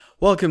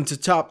Welcome to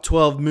Top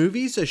 12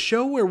 Movies, a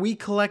show where we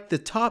collect the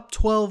top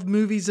 12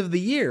 movies of the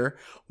year,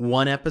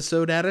 one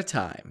episode at a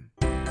time.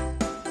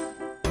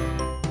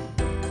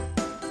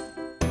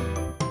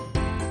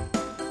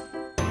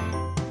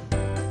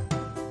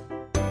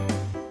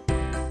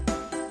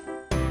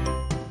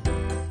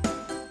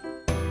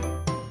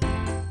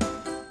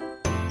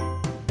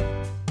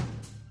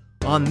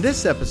 On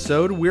this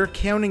episode, we're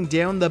counting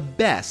down the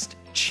best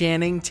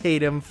Channing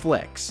Tatum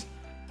flicks.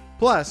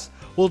 Plus,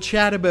 we'll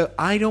chat about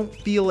I Don't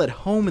Feel at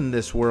Home in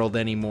This World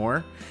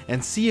Anymore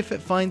and see if it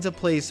finds a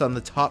place on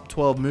the top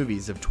 12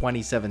 movies of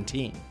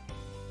 2017.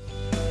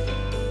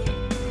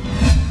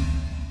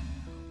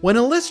 When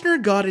a listener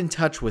got in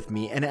touch with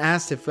me and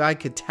asked if I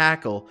could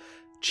tackle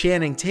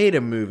Channing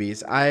Tatum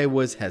movies, I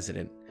was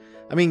hesitant.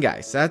 I mean,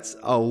 guys, that's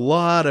a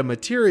lot of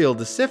material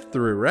to sift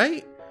through,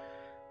 right?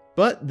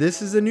 But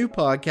this is a new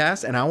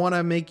podcast, and I want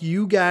to make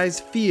you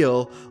guys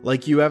feel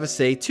like you have a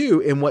say,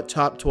 too, in what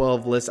top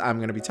 12 lists I'm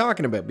going to be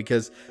talking about,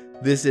 because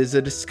this is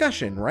a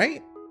discussion,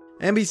 right?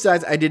 And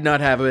besides, I did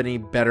not have any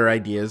better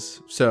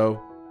ideas,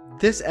 so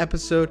this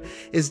episode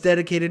is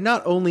dedicated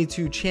not only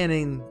to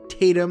Channing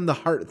Tatum, the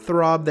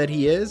heartthrob that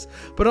he is,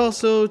 but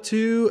also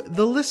to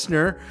the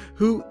listener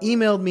who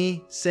emailed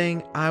me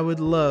saying, I would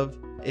love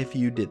if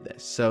you did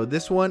this. So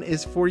this one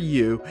is for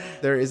you.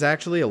 There is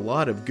actually a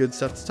lot of good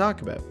stuff to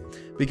talk about.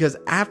 Because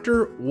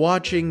after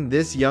watching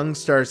this young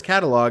star's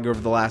catalog over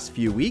the last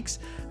few weeks,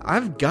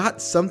 I've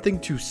got something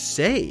to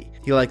say.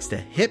 He likes to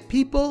hit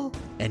people,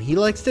 and he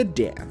likes to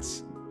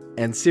dance.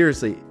 And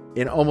seriously,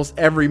 in almost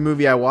every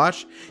movie I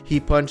watch, he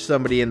punched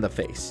somebody in the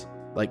face.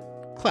 Like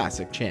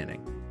classic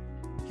Channing.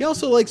 He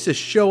also likes to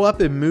show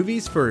up in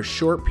movies for a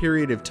short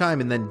period of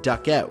time and then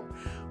duck out,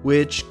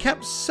 which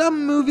kept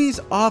some movies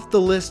off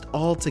the list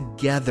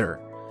altogether.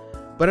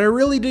 But I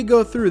really did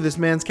go through this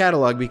man's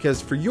catalog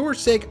because for your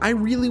sake, I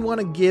really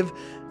want to give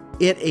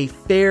it a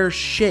fair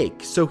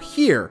shake. So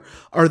here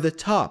are the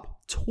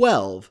top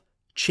 12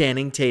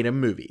 Channing Tatum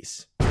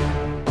movies.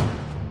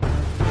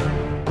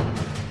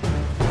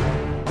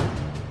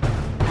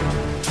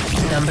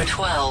 Number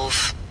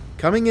 12.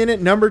 Coming in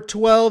at number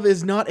 12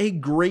 is not a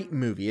great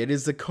movie. It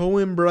is the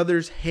Coen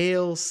brothers'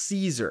 Hail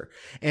Caesar.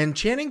 And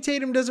Channing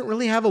Tatum doesn't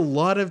really have a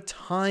lot of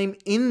time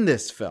in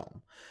this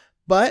film.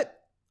 But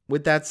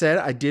with that said,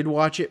 I did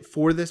watch it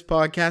for this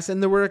podcast, and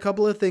there were a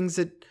couple of things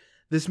that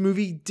this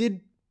movie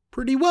did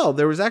pretty well.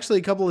 There was actually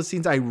a couple of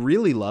scenes I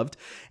really loved,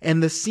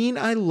 and the scene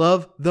I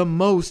love the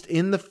most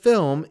in the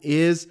film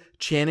is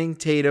Channing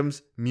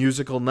Tatum's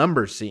musical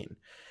number scene.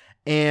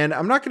 And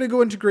I'm not going to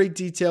go into great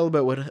detail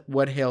about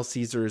what Hail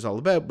Caesar is all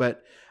about,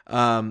 but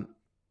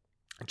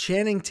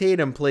Channing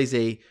Tatum plays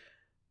a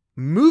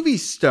movie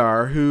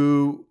star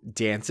who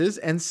dances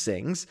and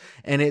sings,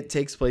 and it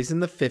takes place in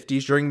the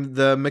 50s during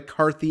the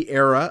McCarthy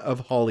era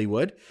of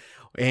Hollywood,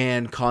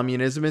 and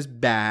communism is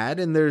bad,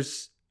 and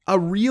there's a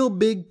real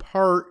big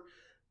part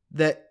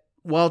that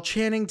while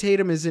Channing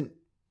Tatum isn't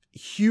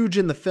huge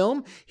in the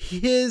film,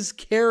 his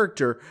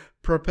character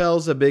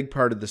propels a big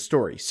part of the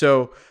story.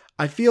 So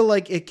I feel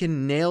like it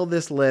can nail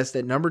this list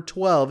at number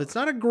 12. It's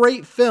not a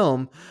great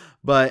film,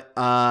 but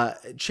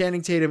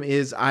Channing Tatum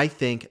is, I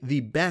think,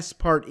 the best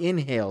part in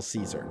Hail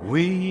Caesar.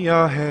 We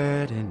are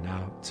heading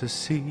out to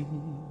sea,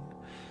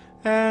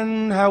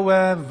 and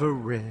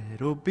however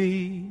it'll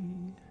be,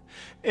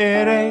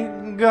 it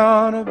ain't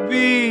gonna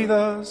be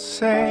the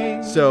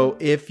same. So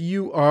if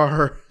you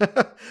are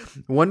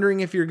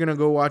wondering if you're going to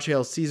go watch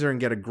Hail Caesar and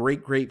get a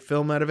great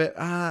film out of it,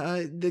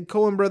 the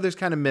Coen brothers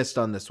kind of missed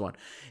on this one.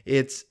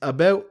 It's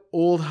about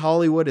old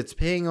Hollywood. It's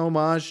paying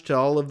homage to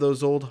all of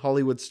those old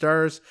Hollywood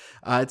stars.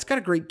 It's got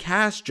a great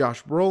cast.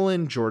 Josh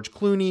Brolin, George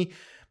Clooney,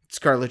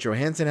 Scarlett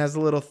Johansson has a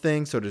little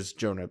thing. So does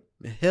Jonah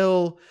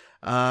Hill.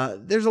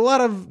 There's a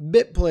lot of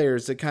bit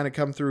players that kind of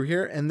come through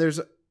here. And there's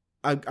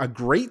a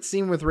great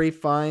scene with Ralph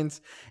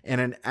Fiennes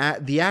and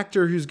the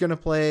actor who's going to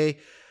play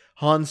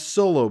Han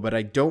Solo, but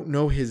I don't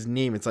know his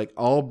name. It's like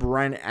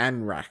Brian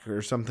Anrach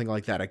or something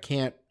like that.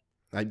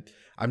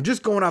 I'm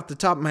just going off the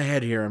top of my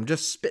head here. I'm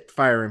just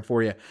spitfiring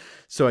for you.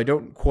 So I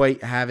don't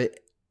quite have it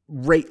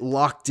right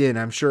locked in.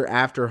 I'm sure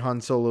after Han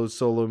Solo's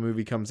solo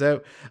movie comes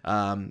out,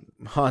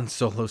 Han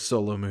Solo's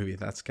solo movie,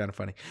 that's kind of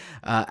funny.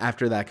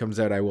 After that comes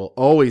out, I will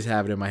always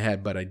have it in my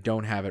head, but I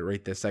don't have it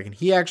right this second.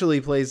 He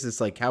actually plays this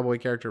like cowboy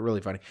character,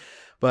 really funny.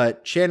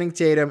 But Channing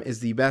Tatum is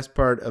the best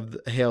part of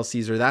Hail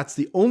Caesar. That's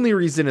the only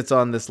reason it's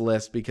on this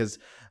list, because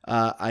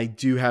I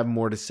do have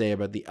more to say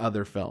about the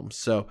other films.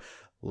 So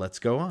let's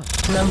go on.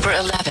 Number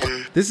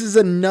 11. This is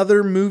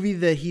another movie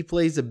that he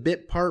plays a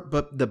bit part,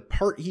 but the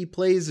part he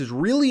plays is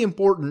really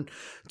important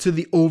to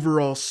the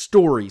overall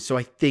story. So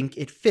I think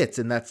it fits,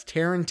 and that's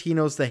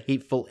Tarantino's The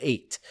Hateful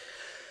Eight.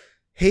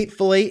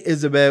 Hateful Eight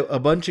is about a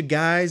bunch of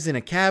guys in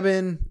a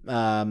cabin.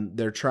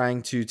 They're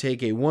trying to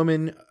take a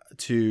woman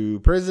to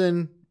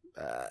prison,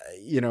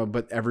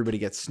 but everybody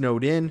gets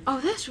snowed in. Oh,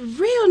 that's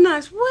real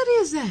nice. What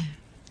is that?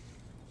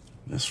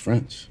 That's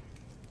French.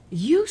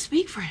 You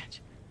speak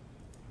French?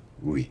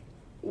 Oui.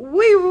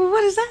 Oui,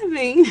 what does that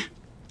mean?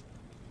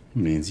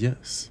 means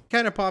yes.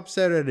 Kind of pops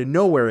out of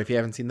nowhere if you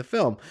haven't seen the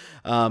film.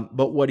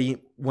 But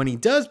when he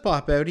does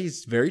pop out,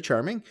 he's very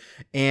charming,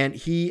 and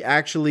he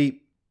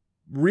actually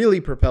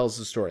really propels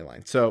the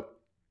storyline. So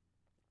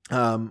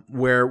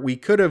where we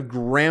could have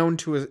ground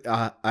to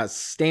a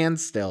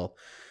standstill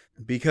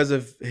because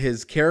of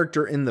his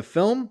character in the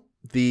film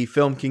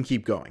can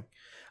keep going.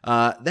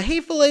 The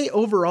Hateful Eight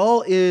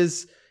overall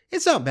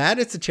it's not bad.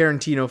 It's a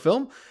Tarantino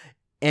film.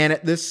 And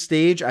at this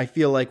stage, I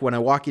feel like when I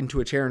walk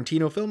into a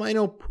Tarantino film, I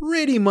know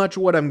pretty much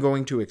what I'm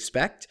going to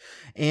expect.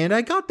 And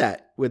I got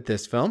that with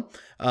this film.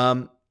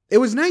 It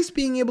was nice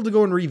being able to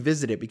go and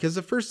revisit it, because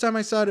the first time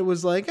I saw it, it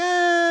was like,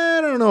 I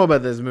don't know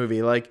about this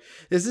movie. Like,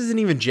 this isn't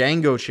even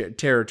Django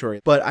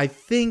territory. But I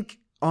think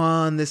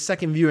on the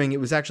second viewing, it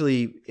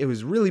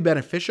was really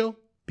beneficial,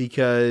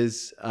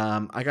 because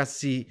I got to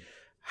see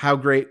how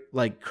great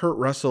like Kurt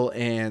Russell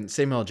and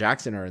Samuel L.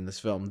 Jackson are in this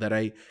film that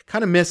I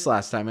kind of missed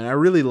last time. And I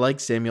really like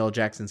Samuel L.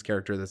 Jackson's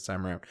character this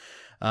time around.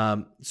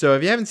 So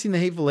if you haven't seen The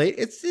Hateful Eight,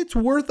 it's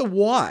worth a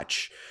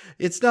watch.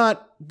 It's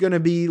not going to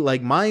be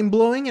like mind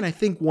blowing. And I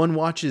think one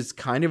watch is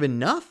kind of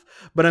enough,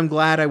 but I'm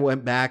glad I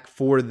went back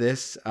for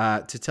this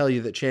to tell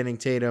you that Channing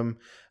Tatum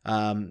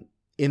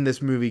in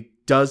this movie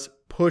does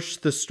push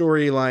the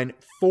storyline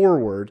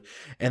forward,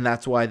 and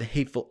that's why The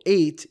Hateful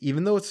Eight,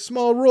 even though it's a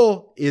small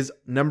role, is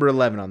number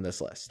 11 on this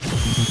list.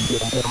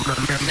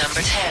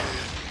 Number 10.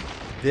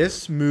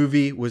 This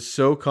movie was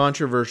so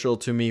controversial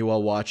to me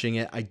while watching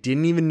it, I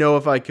didn't even know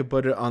if I could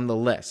put it on the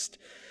list.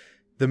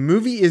 The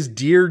movie is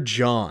Dear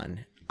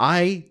John.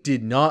 I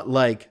did not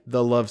like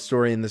the love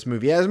story in this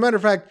movie. As a matter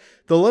of fact,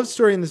 the love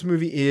story in this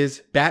movie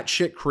is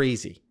batshit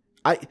crazy.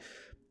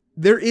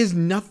 There is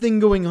nothing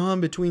going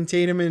on between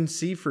Tatum and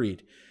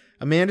Seyfried.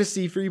 Amanda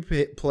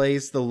Seyfried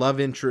plays the love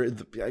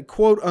interest,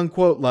 quote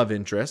unquote love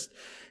interest.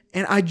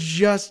 And I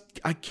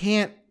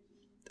can't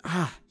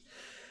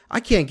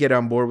get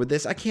on board with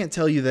this. I can't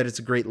tell you that it's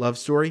a great love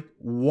story.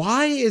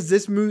 Why is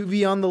this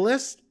movie on the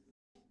list?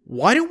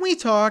 Why don't we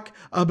talk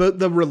about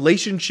the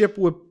relationship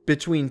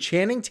between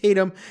Channing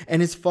Tatum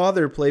and his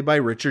father, played by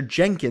Richard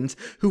Jenkins,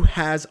 who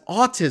has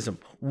autism?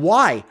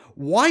 Why?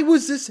 Why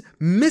was this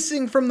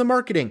missing from the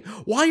marketing?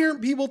 Why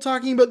aren't people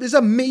talking about this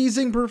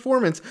amazing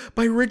performance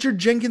by Richard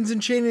Jenkins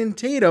and Channing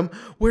Tatum,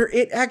 where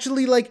it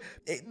actually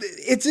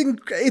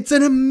it's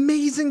an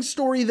amazing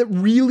story that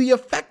really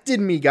affected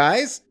me,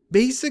 guys?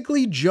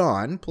 Basically,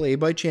 John,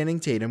 played by Channing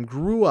Tatum,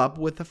 grew up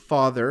with a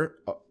father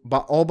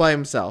all by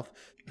himself.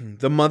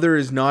 The mother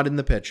is not in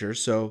the picture,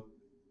 so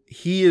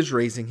he is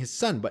raising his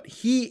son, but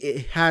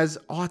he has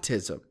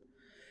autism.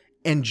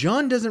 And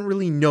John doesn't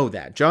really know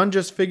that. John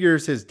just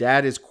figures his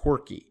dad is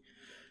quirky.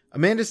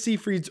 Amanda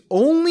Seyfried's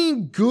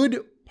only good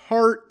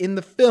part in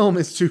the film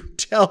is to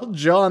tell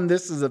John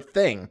this is a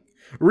thing.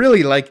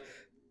 Really,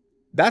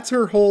 that's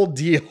her whole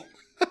deal.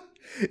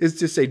 Is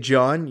to say,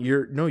 John,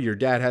 your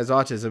dad has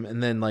autism.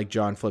 And then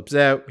John flips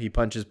out. He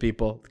punches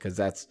people, because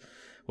that's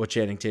what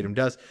Channing Tatum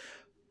does.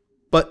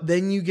 But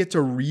then you get to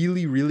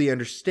really, really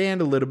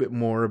understand a little bit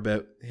more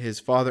about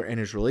his father and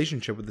his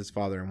relationship with his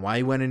father, and why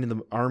he went into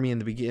the army in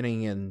the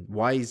beginning, and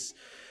why he's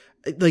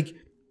the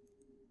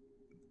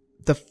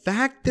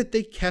fact that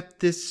they kept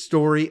this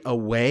story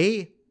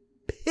away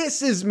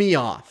pisses me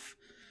off.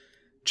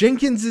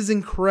 Jenkins is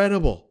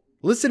incredible.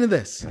 Listen to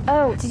this.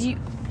 Oh,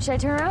 should I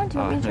turn around? Do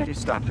you want me to No,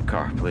 just stop the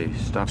car, please.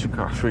 Stop the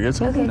car. Forget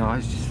something?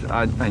 Okay. No,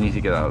 I need to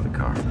get out of the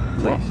car,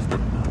 please.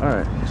 All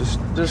right,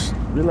 just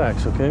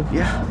relax, okay?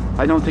 Yeah,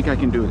 I don't think I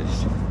can do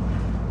this.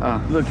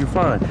 Look, you're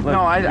fine. No,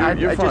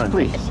 You're I fine. just,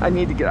 please. I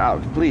need to get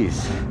out,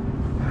 please.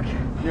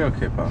 You're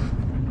okay, pal.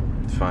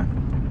 It's fine.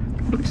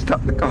 Please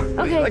stop the car.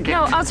 Okay,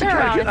 no, I'll turn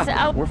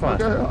around. We're fine.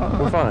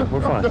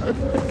 We're fine.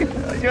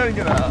 I gotta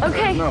get out.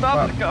 Okay.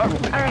 Stop the car. All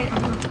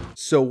right.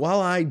 So while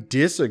I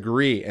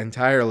disagree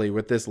entirely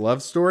with this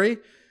love story,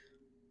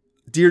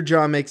 Dear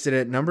John makes it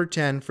at number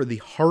 10 for the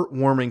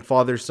heartwarming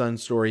father-son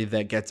story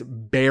that gets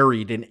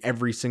buried in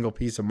every single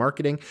piece of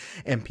marketing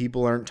and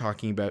people aren't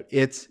talking about.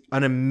 It's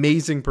an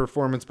amazing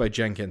performance by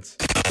Jenkins.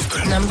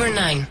 Number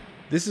 9.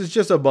 This is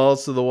just a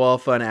balls-to-the-wall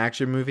fun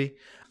action movie.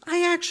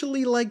 I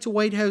actually liked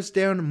White House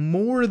Down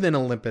more than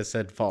Olympus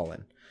Had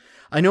Fallen.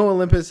 I know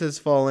Olympus Has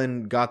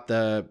Fallen got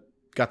the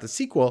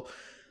sequel,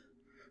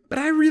 but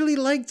I really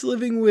liked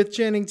living with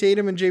Channing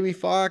Tatum and Jamie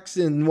Foxx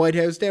in White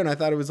House Down. I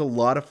thought it was a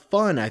lot of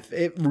fun.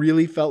 It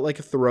really felt like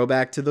a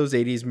throwback to those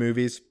 80s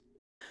movies.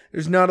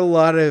 There's not a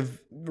lot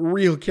of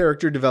real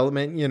character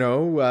development,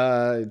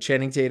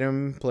 Channing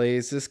Tatum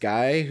plays this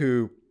guy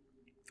who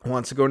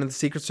wants to go into the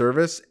Secret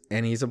Service,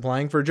 and he's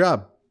applying for a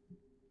job.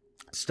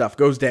 Stuff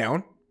goes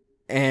down,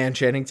 and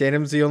Channing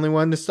Tatum's the only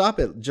one to stop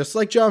it, just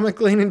like John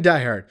McClane in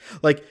Die Hard.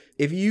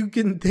 If you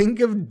can think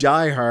of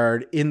Die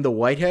Hard in the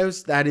White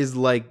House, that is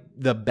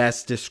the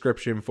best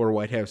description for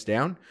White House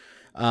Down.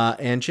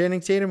 And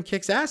Channing Tatum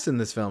kicks ass in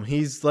this film.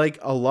 He's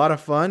a lot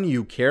of fun.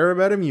 You care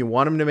about him. You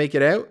want him to make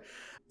it out.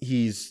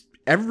 He's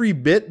every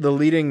bit the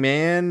leading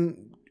man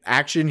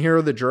action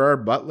hero that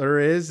Gerard Butler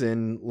is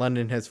in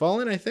London Has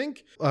Fallen, I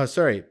think.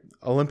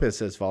 Olympus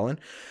Has Fallen.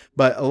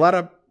 But a lot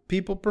of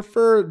people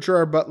prefer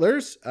Gerard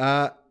Butler's.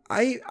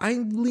 I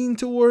lean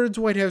towards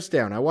White House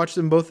Down. I watched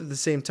them both at the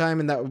same time,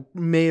 and that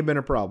may have been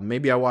a problem.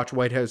 Maybe I watched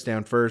White House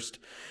Down first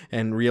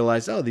and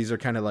realized, oh, these are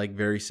kind of like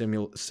very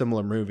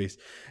similar movies,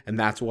 and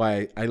that's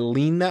why I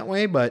lean that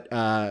way. But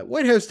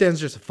White House Down is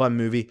just a fun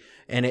movie,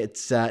 and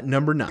it's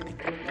number 9.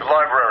 The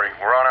library.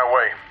 We're on our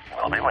way.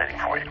 We'll be waiting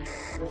for you.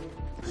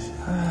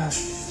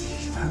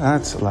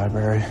 That's the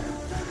library.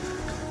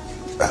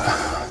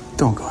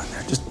 Don't go in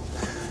there. Just...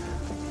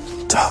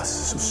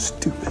 this is so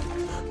stupid.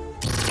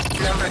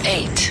 Number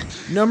 8.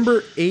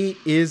 Number 8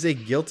 is a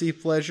guilty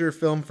pleasure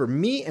film for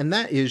me, and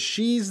that is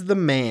She's the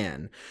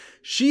Man.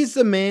 She's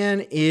the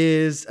Man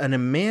is an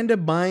Amanda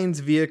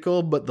Bynes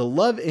vehicle, but the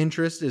love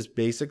interest is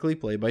basically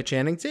played by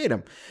Channing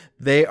Tatum.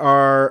 They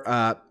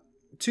are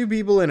two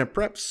people in a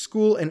prep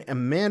school, and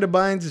Amanda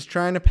Bynes is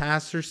trying to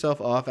pass herself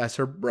off as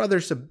her brother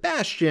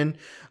Sebastian.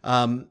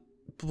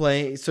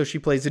 So she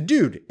plays a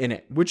dude in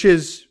it, which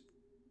is,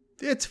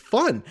 it's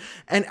fun.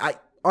 And I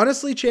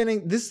honestly,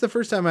 Channing, this is the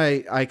first time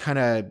I kind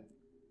of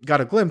got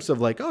a glimpse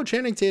of like, oh,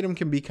 Channing Tatum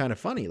can be kind of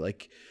funny.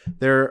 Like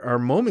there are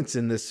moments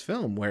in this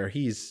film where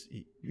he's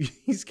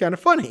kind of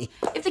funny.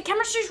 If the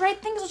chemistry's right,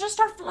 things will just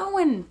start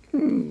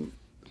flowing.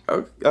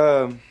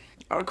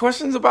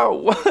 Questions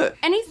about what?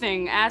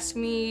 Anything. Ask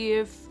me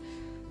if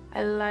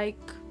I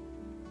like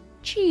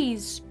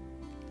cheese.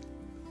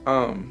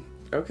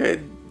 Okay.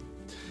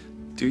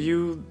 Do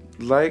you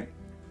like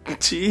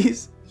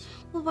cheese?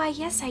 Well, why,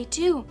 yes, I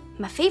do.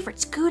 My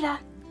favorite's Gouda.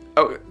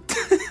 Oh,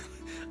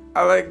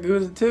 I like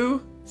Gouda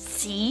too.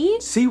 See?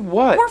 See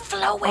what? We're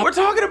flowing. We're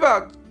talking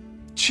about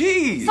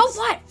cheese. So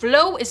what?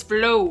 Flow is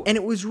flow. And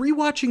it was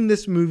rewatching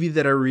this movie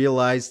that I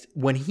realized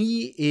when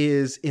he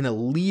is in a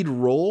lead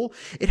role,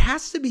 it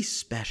has to be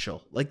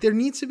special. Like there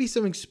needs to be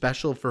something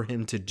special for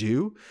him to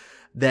do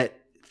that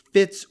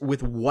fits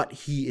with what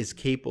he is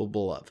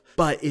capable of.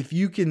 But if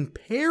you can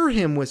pair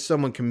him with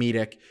someone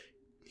comedic,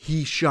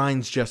 he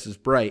shines just as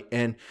bright.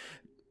 And,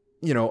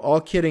 you know,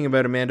 all kidding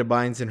about Amanda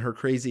Bynes and her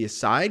crazy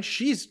aside,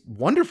 she's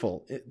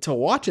wonderful to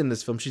watch in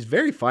this film. She's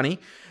very funny.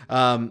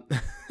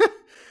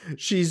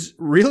 She's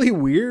really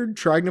weird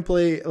trying to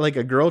play like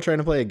a girl trying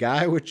to play a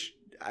guy, which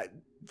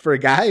for a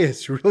guy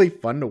is really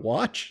fun to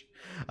watch.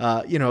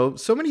 You know,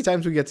 so many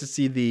times we get to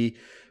see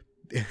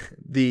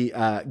the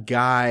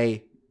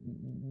guy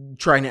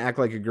trying to act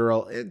like a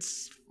girl.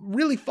 It's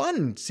really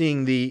fun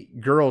seeing the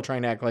girl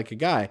trying to act like a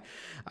guy.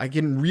 I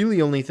can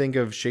really only think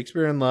of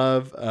Shakespeare in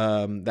Love,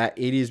 that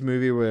 80s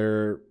movie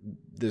where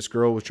this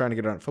girl was trying to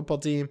get on a football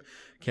team.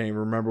 Can't even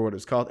remember what it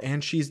was called.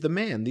 And She's the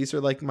Man. These are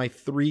like my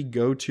 3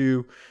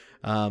 go-to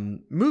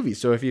movies.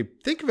 So if you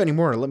think of any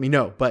more, let me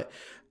know. But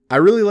I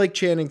really like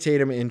Channing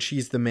Tatum in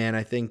She's the Man.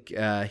 I think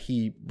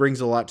he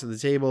brings a lot to the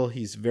table.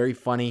 He's very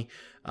funny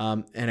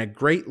and a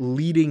great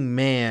leading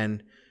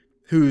man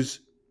who's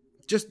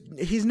just,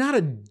 he's not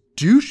a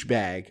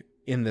douchebag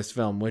in this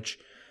film, which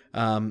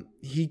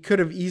he could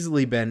have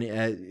easily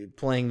been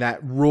playing that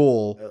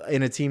role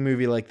in a teen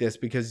movie like this,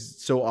 because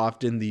so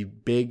often the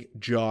big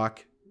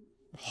jock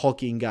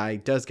hulking guy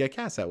does get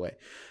cast that way.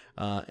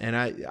 And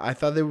I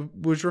thought it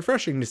was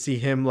refreshing to see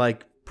him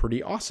like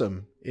pretty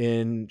awesome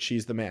in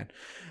She's the Man.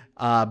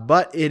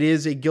 But it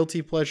is a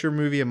guilty pleasure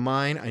movie of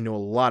mine. I know a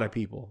lot of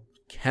people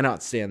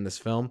cannot stand this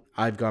film.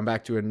 I've gone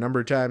back to it a number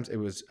of times. It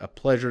was a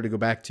pleasure to go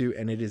back to,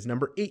 and it is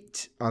number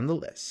 8 on the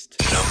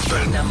list.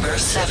 Number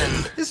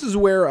 7. This is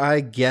where I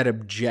get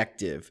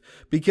objective,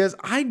 because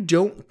I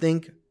don't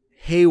think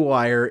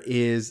Haywire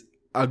is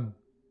a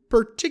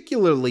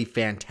particularly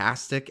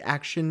fantastic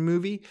action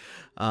movie.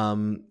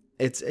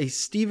 It's a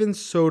Steven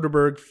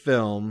Soderbergh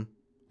film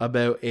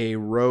about a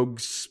rogue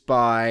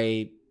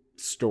spy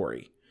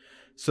story.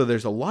 So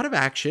there's a lot of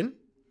action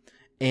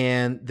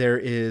and there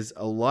is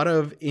a lot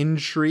of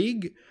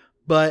intrigue,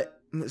 but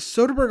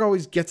Soderbergh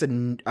always gets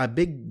a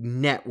big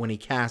net when he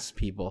casts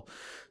people.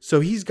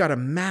 So he's got a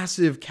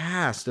massive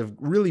cast of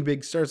really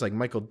big stars like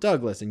Michael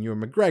Douglas and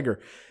Ewan McGregor,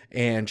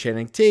 and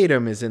Channing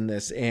Tatum is in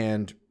this,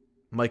 and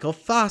Michael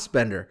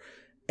Fassbender.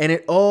 And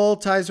it all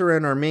ties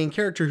around our main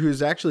character,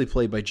 who's actually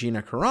played by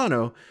Gina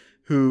Carano,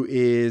 who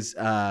is,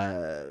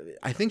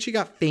 I think she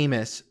got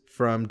famous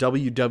from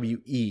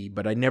WWE,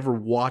 but I never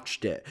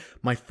watched it.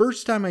 My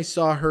first time I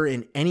saw her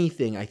in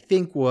anything, I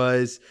think,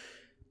 was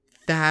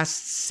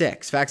Fast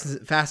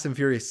and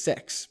Furious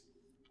 6.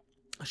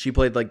 She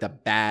played like the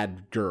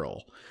bad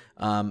girl.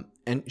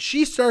 And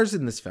she stars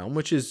in this film,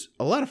 which is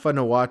a lot of fun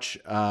to watch.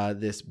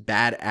 This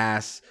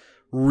badass,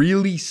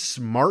 really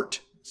smart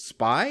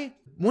spy.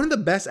 One of the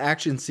best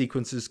action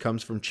sequences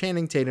comes from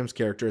Channing Tatum's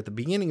character at the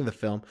beginning of the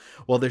film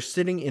while they're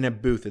sitting in a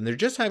booth and they're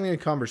just having a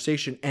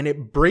conversation, and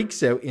it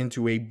breaks out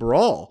into a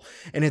brawl,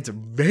 and it's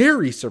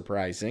very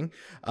surprising.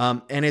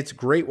 And it's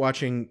great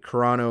watching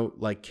Carano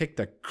like kick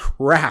the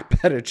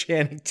crap out of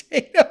Channing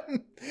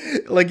Tatum.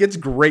 Like, it's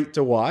great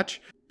to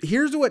watch.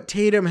 Here's what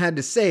Tatum had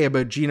to say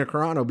about Gina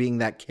Carano being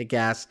that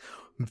kick-ass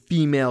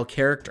female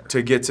character.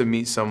 To get to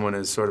meet someone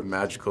as sort of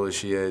magical as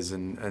she is,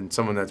 and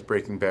someone that's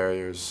breaking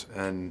barriers,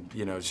 and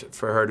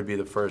for her to be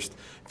the first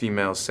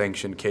female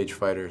sanctioned cage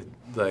fighter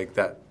like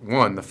that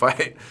won the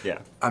fight. Yeah.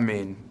 I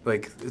mean,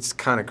 like, it's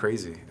kind of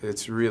crazy.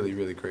 It's really,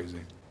 really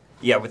crazy.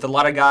 Yeah, with a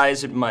lot of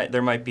guys,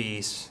 there might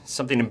be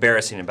something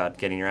embarrassing about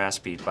getting your ass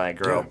beat by a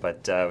girl,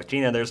 but with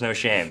Gina, there's no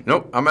shame.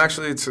 Nope, I'm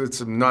actually, it's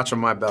a notch on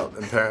my belt,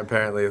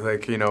 apparently.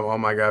 Like, all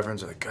my guy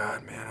friends are like,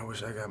 God, man, I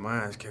wish I got my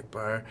ass kicked by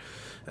her.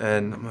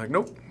 And I'm like,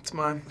 nope, it's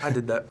mine. I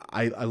did that.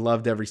 I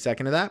loved every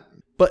second of that.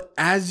 But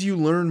as you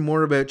learn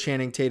more about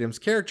Channing Tatum's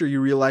character,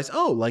 you realize,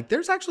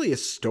 there's actually a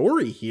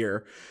story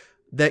here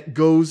that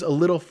goes a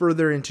little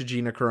further into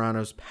Gina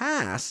Carano's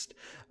past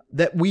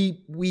that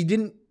we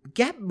didn't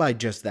get by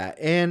just that.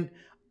 And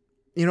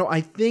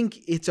I think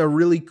it's a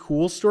really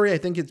cool story. I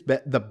think it's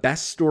the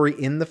best story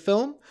in the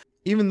film,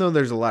 even though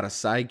there's a lot of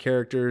side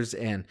characters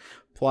and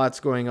plots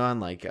going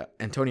on. Like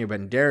Antonio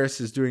Banderas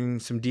is doing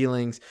some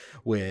dealings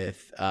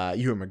with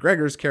Ewan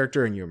McGregor's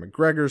character and Ewan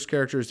McGregor's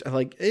characters.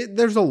 Like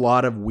there's a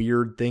lot of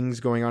weird things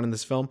going on in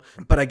this film.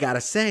 But I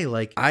gotta say,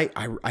 like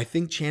I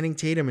think Channing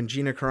Tatum and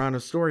Gina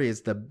Carano's story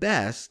is the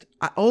best.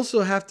 I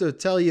also have to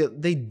tell you,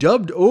 they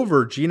dubbed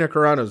over Gina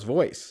Carano's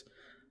voice.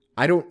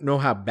 I don't know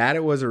how bad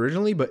it was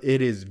originally, but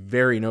it is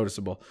very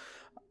noticeable.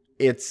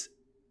 It's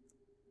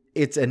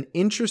an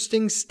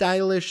interesting,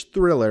 stylish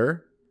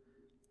thriller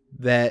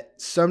that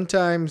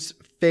sometimes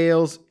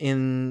fails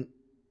in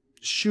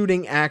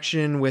shooting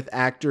action with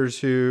actors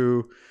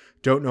who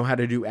don't know how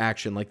to do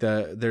action. Like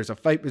there's a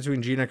fight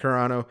between Gina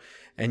Carano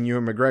and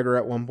Ewan McGregor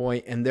at one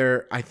point, and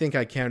I think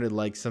I counted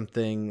like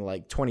something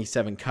like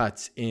 27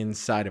 cuts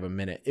inside of a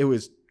minute. It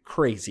was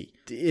crazy.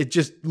 It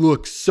just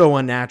looks so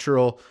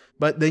unnatural.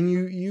 But then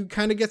you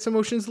kind of get some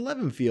Ocean's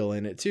 11 feel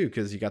in it too,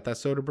 because you got that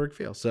Soderbergh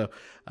feel. So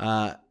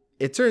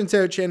it turns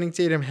out Channing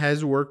Tatum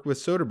has worked with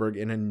Soderbergh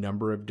in a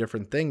number of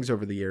different things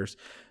over the years,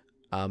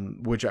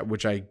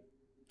 which I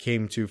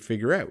came to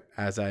figure out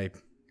as I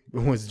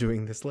was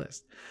doing this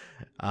list,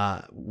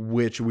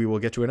 which we will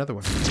get to another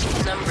one.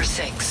 Number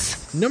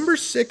 6. Number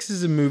 6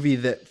 is a movie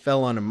that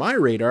fell onto my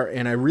radar,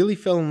 and I really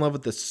fell in love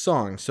with the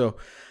song. So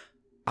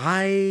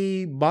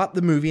I bought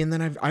the movie, and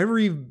then I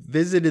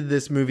revisited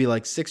this movie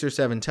like 6 or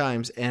 7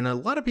 times, and a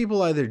lot of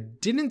people either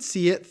didn't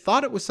see it,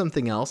 thought it was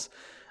something else,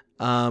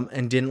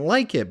 and didn't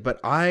like it,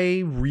 but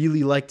I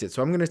really liked it.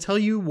 So I'm going to tell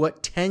you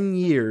what 10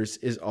 Years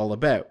is all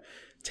about.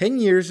 10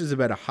 Years is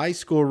about a high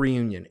school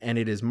reunion, and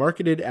it is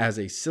marketed as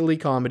a silly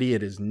comedy.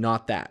 It is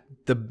not that.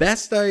 The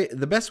best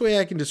way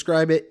I can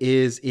describe it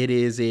is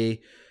a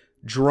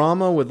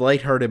drama with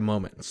lighthearted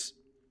moments,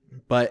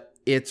 but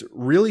it's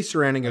really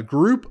surrounding a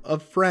group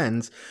of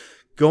friends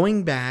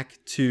going back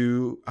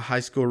to a high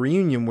school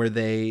reunion where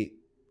they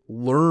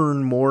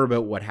learn more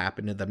about what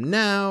happened to them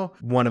now.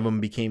 One of them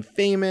became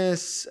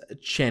famous.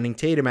 Channing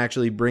Tatum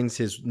actually brings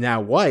his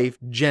now wife,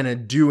 Jenna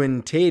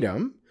Dewan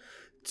Tatum,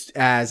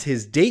 as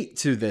his date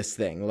to this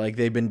thing. Like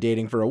they've been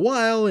dating for a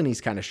while and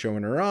he's kind of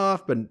showing her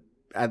off, but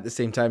at the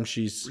same time,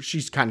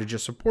 she's kind of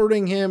just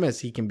supporting him as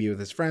he can be with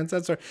his friends.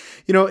 That's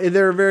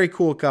they're a very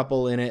cool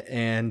couple in it.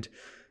 And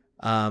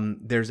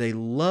there's a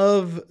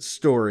love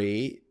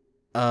story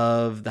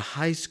of the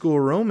high school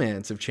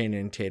romance of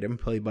Channing Tatum,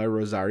 played by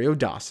Rosario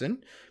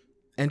Dawson.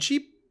 And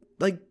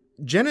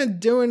Jenna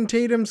Dewan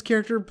Tatum's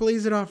character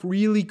plays it off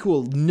really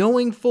cool,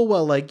 knowing full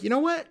well, like, you know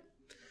what?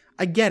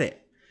 I get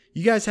it.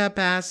 You guys have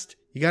passed.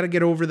 You got to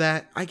get over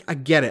that. I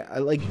get it.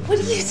 What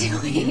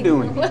are you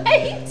doing? What are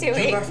you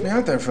doing? You left me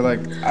out there for I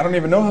don't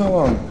even know how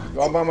long.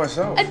 All by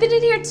myself. I've been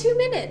in here 2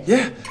 minutes.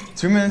 Yeah,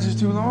 2 minutes is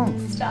too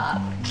long.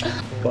 Stop.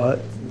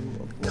 But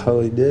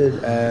Cully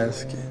did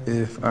ask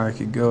if I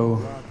could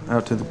go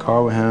out to the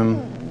car with him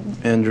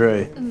and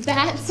Dre.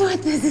 That's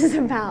what this is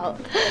about.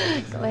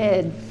 Go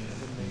ahead.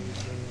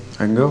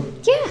 I can go?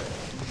 Yeah.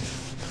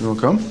 You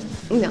wanna come?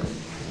 No.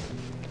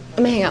 I'm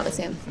gonna hang out with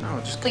Sam. No,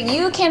 just... But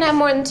you can't have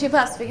more than 2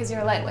 puffs because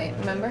you're a lightweight,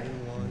 remember?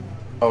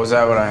 Oh, is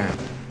that what I am?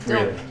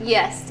 Really?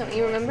 Yes, don't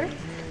you remember?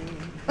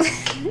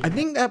 I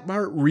think that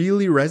part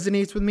really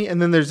resonates with me.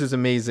 And then there's this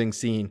amazing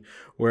scene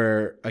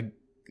where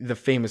the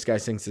famous guy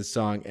sings his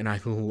song, and I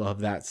love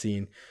that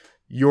scene.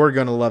 You're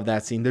gonna love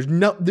that scene. There's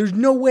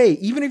no way,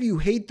 even if you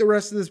hate the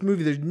rest of this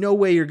movie, there's no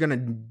way you're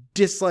gonna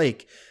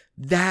dislike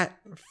that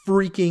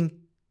freaking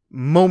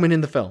moment in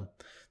the film.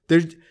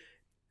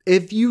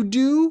 If you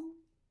do,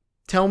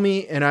 tell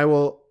me and I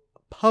will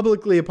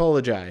publicly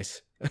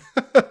apologize.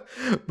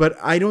 But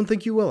I don't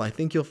think you will. I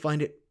think you'll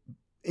find it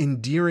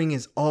endearing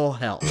as all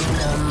hell.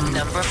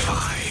 Number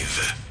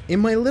 5. In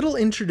my little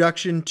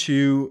introduction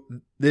to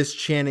this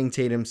Channing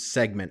Tatum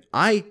segment,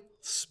 I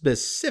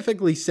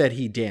specifically said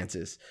he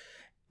dances.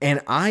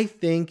 And I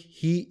think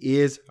he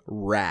is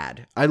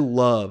rad. I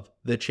love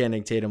that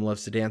Channing Tatum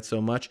loves to dance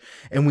so much.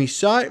 And we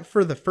saw it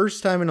for the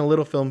first time in a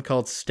little film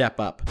called Step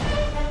Up.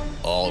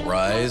 All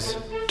rise.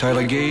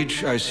 Tyler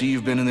Gage, I see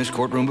you've been in this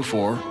courtroom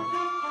before.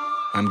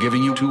 I'm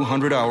giving you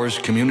 200 hours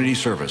community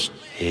service.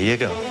 Here you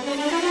go.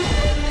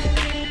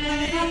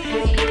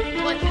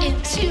 1,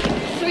 2,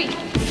 3,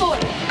 4.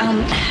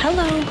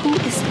 Hello, who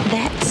is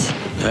that?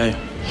 Hey.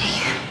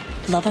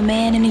 Love a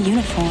man in a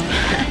uniform.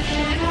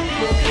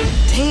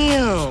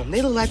 Damn,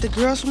 they look like the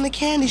girls from the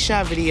Candy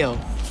Shop video.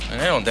 And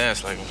they don't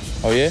dance like them.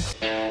 Oh, yeah?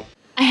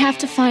 I have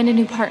to find a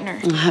new partner.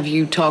 Have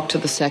you talked to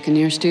the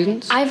second-year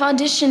students? I've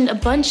auditioned a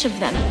bunch of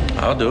them.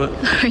 I'll do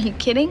it. Are you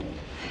kidding?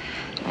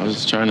 I was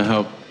just trying to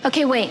help.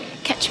 Okay, wait.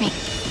 Catch me.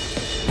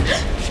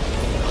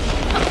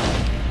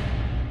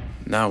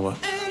 Now what?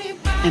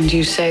 And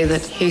you say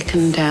that he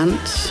can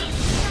dance?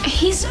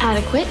 He's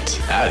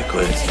adequate.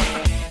 Adequate.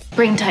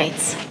 Bring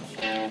tights.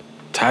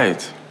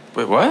 Tight.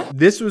 Wait, what?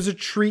 This was a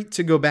treat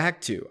to go back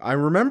to. I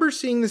remember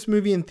seeing this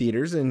movie in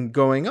theaters and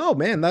going, oh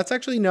man, that's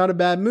actually not a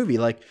bad movie.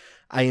 Like,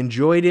 I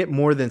enjoyed it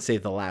more than, say,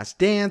 The Last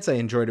Dance. I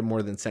enjoyed it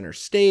more than Center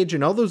Stage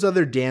and all those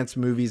other dance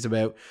movies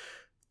about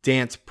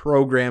dance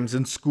programs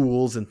in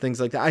schools and things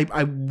like that.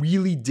 I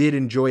really did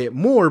enjoy it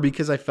more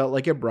because I felt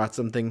like it brought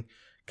something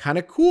kind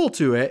of cool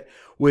to it,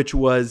 which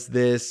was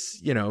this,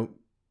 you know,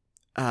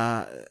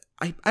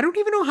 I don't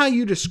even know how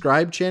you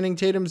describe Channing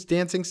Tatum's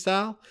dancing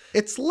style.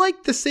 It's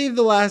like the Save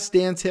the Last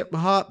Dance hip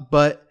hop,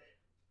 but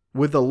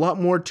with a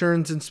lot more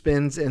turns and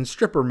spins and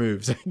stripper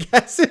moves, I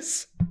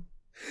guess.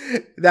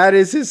 That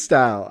is his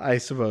style, I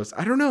suppose.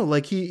 I don't know.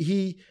 Like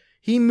he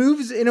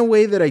moves in a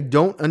way that I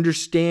don't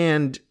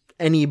understand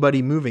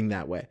anybody moving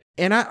that way.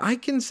 And I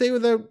can say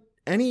without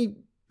any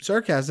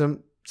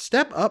sarcasm,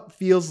 Step Up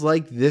feels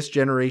like this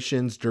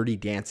generation's Dirty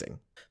Dancing.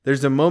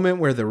 There's a moment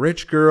where the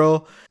rich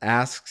girl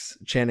asks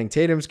Channing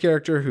Tatum's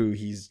character, who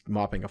he's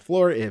mopping a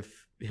floor,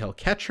 if he'll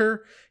catch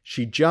her.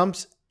 She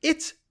jumps.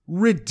 It's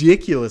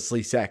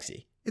ridiculously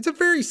sexy. It's a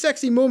very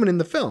sexy moment in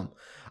the film.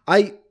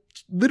 I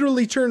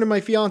literally turned to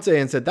my fiance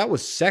and said, that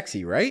was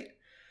sexy, right?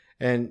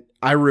 And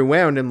I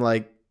rewound and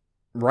like,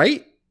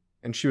 right?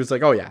 And she was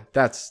like, oh yeah,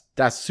 that's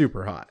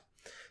super hot.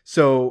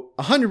 So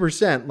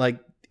 100%, like,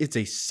 it's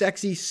a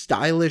sexy,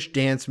 stylish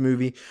dance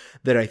movie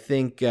that I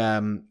think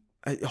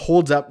it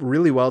holds up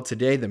really well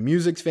today. The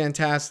music's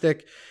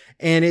fantastic.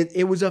 And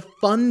it was a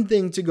fun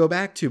thing to go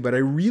back to, but I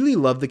really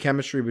love the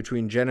chemistry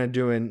between Jenna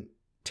and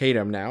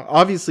Tatum now.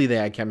 Obviously, they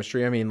had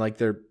chemistry. I mean, like,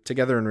 they're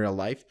together in real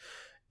life.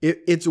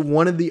 It's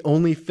one of the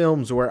only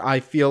films where I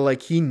feel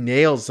like he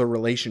nails the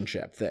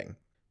relationship thing,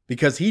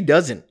 because he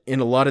doesn't in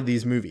a lot of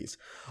these movies.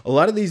 A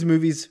lot of these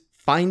movies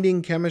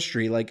finding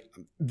chemistry, like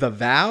The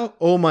Vow.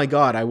 Oh my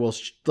God, I will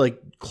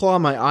claw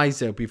my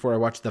eyes out before I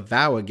watch The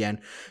Vow again,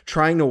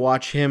 trying to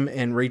watch him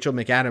and Rachel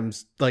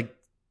McAdams like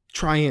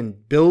try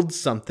and build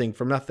something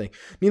from nothing.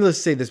 Needless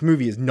to say, this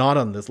movie is not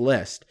on this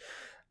list.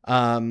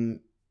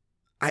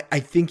 I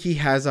think he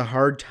has a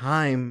hard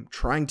time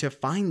trying to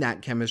find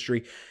that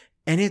chemistry,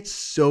 and it's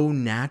so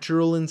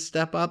natural in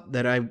Step Up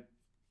that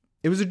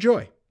it was a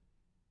joy.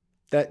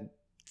 That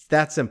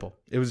simple.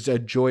 It was a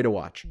joy to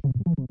watch.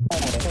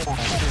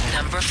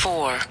 Number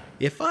 4.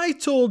 If I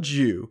told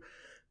you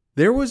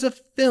there was a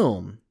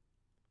film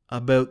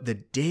about the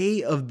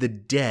Day of the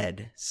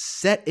Dead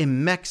set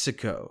in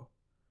Mexico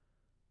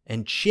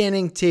and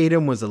Channing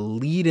Tatum was a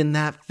lead in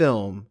that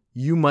film,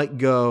 you might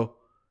go,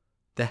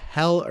 the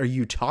hell are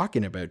you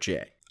talking about,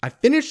 Jay? I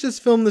finished this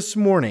film this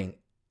morning,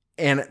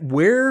 and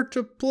where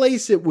to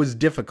place it was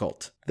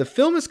difficult. The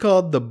film is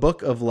called The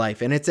Book of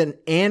Life, and it's an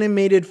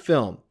animated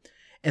film.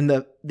 And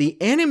the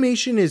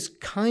animation is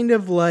kind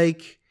of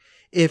like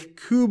if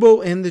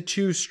Kubo and the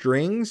Two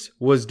Strings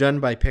was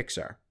done by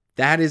Pixar.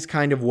 That is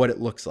kind of what it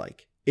looks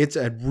like. It's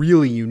a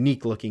really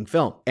unique looking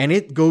film. And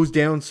it goes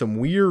down some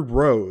weird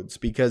roads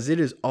because it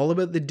is all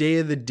about the Day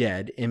of the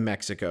Dead in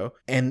Mexico.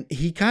 And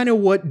he kind of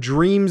what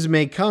dreams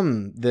may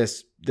come,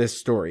 this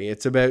story.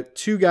 It's about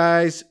two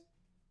guys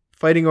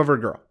fighting over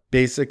a girl.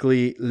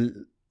 Basically,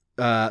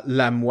 La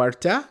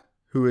Muerta,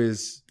 who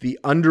is the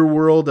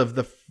underworld of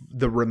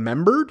the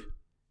remembered.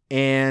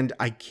 And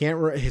I can't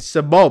remember his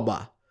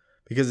Sebulba,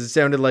 because it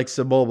sounded like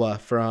Sebulba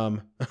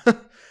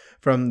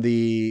from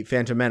the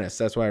Phantom Menace.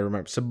 That's why I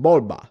remember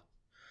Sebulba.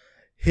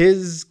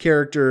 His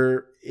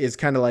character is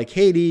kind of like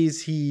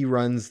Hades. He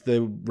runs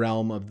the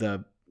realm of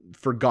the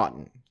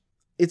forgotten.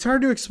 It's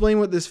hard to explain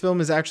what this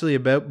film is actually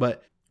about,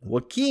 but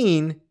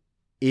Joaquin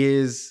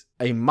is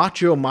a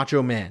macho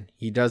man.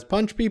 He does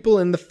punch people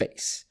in the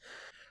face.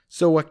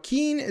 So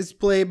Joaquin is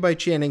played by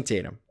Channing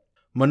Tatum.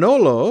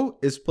 Manolo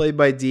is played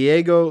by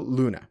Diego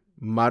Luna.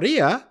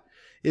 Maria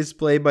is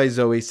played by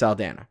Zoe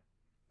Saldana.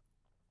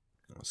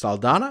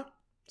 Saldana?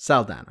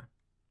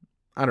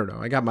 I don't know.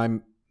 I got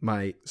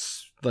my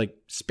like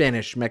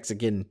Spanish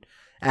Mexican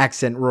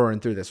accent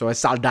roaring through this. So it's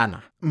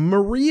Saldana.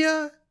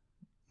 Maria,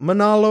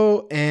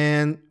 Manolo,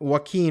 and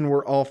Joaquin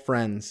were all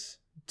friends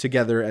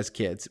together as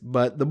kids,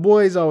 but the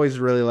boys always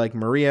really like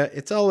Maria.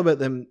 It's all about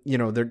them, you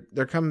know,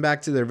 they're coming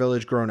back to their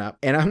village grown up.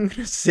 And I'm going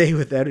to say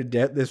without a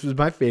doubt, this was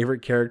my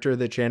favorite character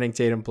that Channing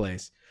Tatum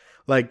plays.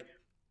 Like,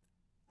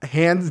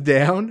 hands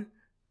down,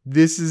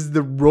 this is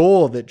the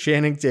role that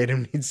Channing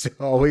Tatum needs to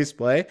always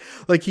play.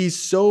 Like,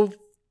 he's so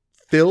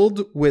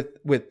filled with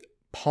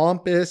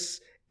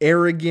pompous,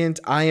 arrogant,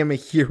 I am a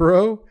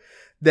hero,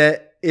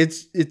 that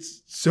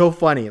it's so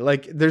funny.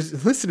 Like,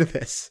 listen to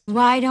this.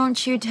 Why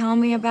don't you tell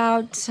me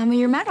about some of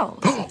your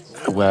medals?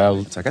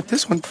 Well, I got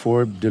this one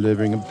for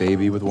delivering a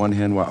baby with one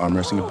hand while arm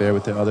wrestling a bear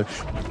with the other.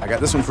 I got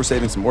this one for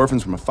saving some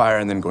orphans from a fire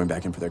and then going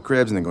back in for their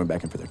cribs and then going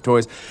back in for their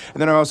toys.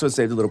 And then I also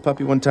saved a little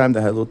puppy one time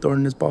that had a little thorn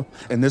in his ball.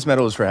 And this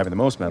medal is for having the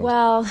most medals.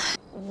 Well,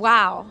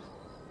 wow.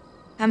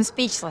 I'm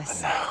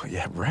speechless. Oh,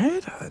 yeah,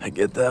 right? I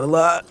get that a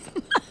lot.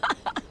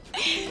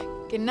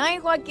 Good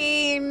night,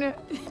 Joaquin.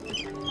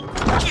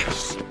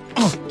 Yes!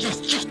 Oh,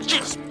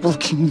 yes.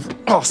 Joaquin is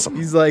awesome.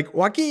 He's like,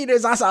 Joaquin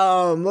is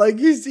awesome. Like,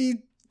 he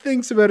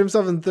thinks about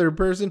himself in third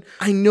person.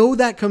 I know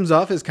that comes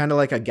off as kind of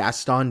like a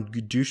Gaston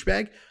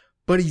douchebag,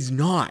 but he's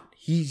not.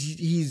 He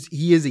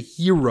is a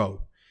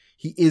hero.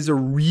 He is a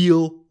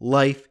real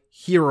life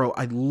hero.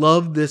 I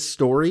love this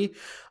story.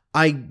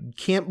 I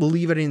can't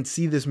believe I didn't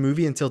see this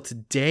movie until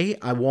today.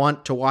 I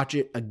want to watch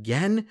it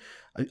again.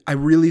 I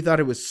really thought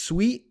it was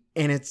sweet.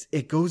 And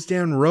it goes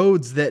down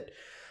roads that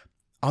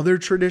other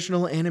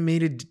traditional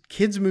animated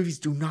kids movies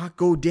do not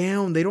go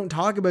down. They don't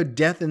talk about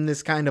death in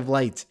this kind of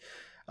light.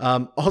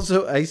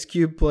 Also, Ice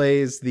Cube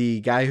plays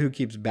the guy who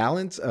keeps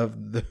balance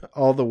of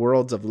all the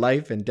worlds of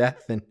life and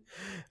death. And,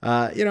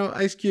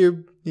 Ice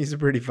Cube, he's a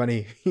pretty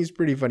funny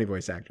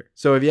voice actor.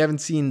 So if you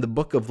haven't seen The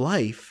Book of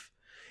Life,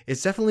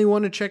 it's definitely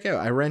one to check out.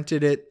 I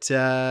rented it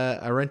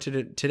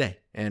today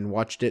and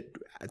watched it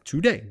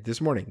today,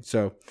 this morning.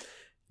 So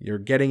you're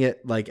getting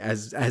it like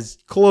as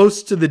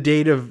close to the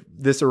date of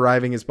this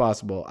arriving as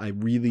possible. I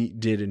really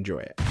did enjoy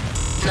it.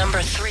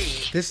 Number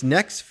 3. This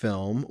next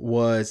film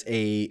was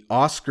a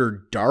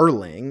Oscar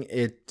darling.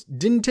 It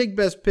didn't take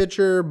Best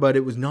Picture, but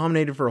it was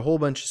nominated for a whole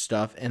bunch of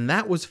stuff, and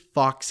that was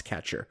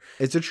Foxcatcher.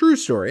 It's a true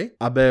story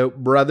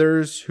about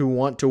brothers who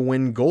want to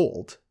win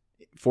gold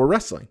for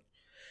wrestling.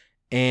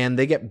 And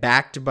they get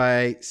backed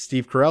by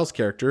Steve Carell's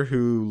character,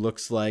 who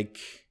looks like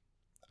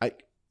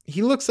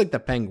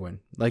the Penguin.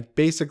 Like,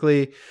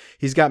 basically,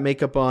 he's got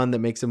makeup on that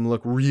makes him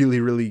look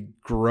really, really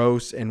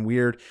gross and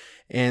weird.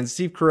 And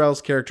Steve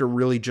Carell's character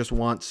really just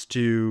wants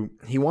to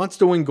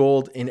win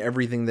gold in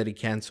everything that he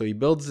can. So he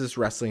builds this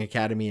wrestling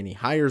academy and he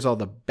hires all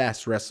the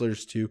best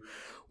wrestlers to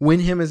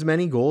win him as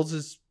many golds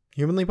as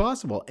humanly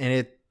possible.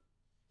 And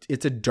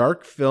it's a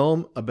dark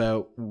film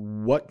about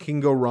what can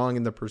go wrong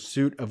in the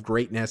pursuit of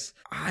greatness.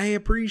 I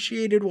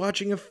appreciated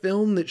watching a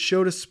film that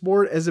showed a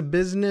sport as a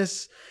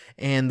business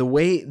and the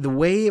way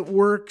it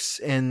works,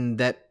 and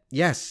that,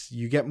 yes,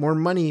 you get more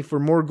money for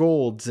more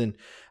golds. And,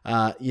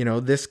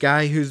 this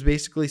guy who's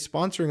basically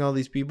sponsoring all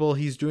these people,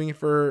 he's doing it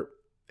for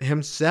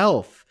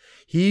himself.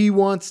 He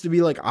wants to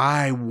be like,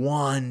 I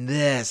won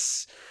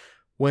this.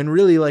 When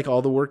really, like,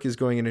 all the work is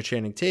going into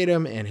Channing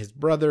Tatum and his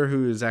brother,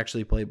 who is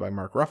actually played by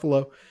Mark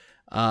Ruffalo.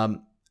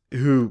 Mark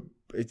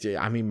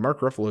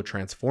Ruffalo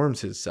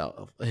transforms his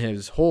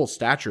whole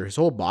stature, his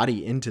whole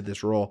body into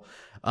this role.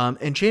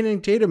 And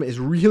Channing Tatum is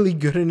really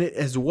good in it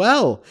as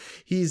well.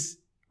 He's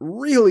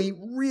really,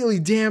 really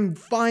damn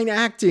fine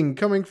acting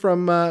coming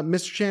from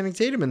Mr. Channing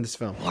Tatum in this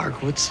film.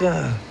 Mark, what's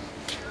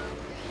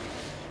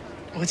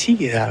he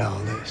get out of all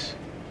this?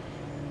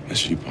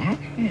 Mr. DuPont?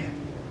 Yeah.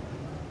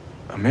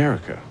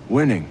 America,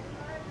 winning.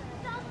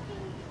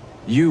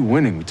 You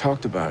winning, we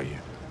talked about you.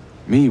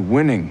 Me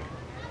winning.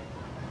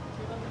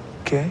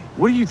 Okay.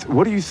 What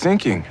are you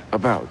thinking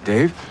about,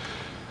 Dave?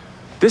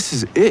 This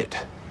is it.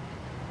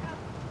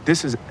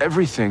 This is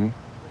everything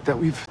that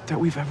we've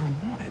ever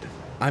wanted.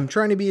 I'm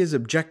trying to be as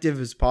objective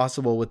as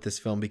possible with this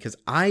film because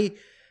I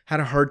had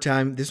a hard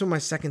time. This was my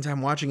second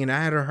time watching it, and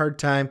I had a hard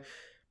time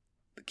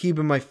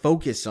keeping my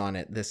focus on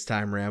it this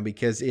time around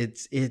because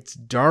it's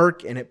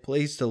dark and it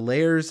plays to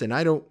layers, and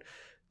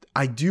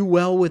I do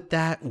well with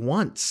that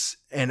once,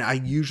 and I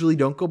usually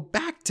don't go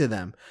back to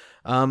them.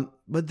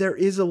 But there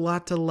is a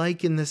lot to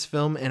like in this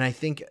film, and I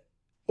think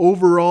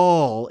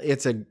overall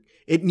it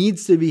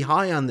needs to be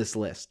high on this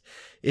list.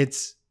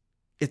 It's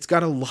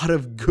got a lot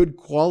of good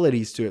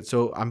qualities to it.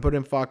 So I'm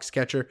putting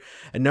Foxcatcher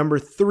at number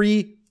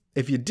 3.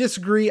 If you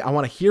disagree, I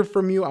want to hear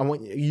from you. I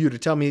want you to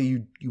tell me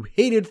you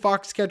hated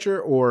Foxcatcher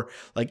or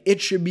like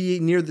it should be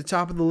near the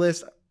top of the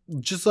list.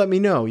 Just let me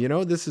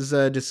know. This is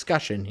a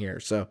discussion here.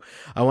 So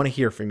I want to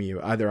hear from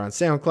you either on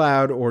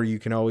SoundCloud or you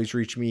can always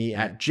reach me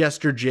at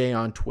JesterJ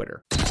on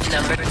Twitter.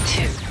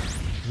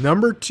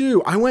 Number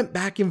 2. I went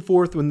back and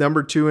forth with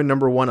number 2 and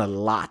number 1 a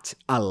lot.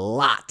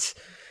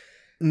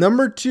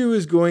 Number 2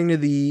 is going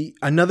to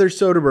another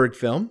Soderbergh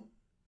film.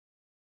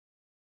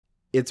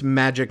 It's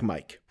Magic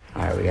Mike.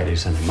 All right, we gotta do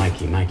something.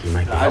 Mikey.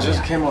 I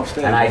just came off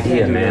stage. An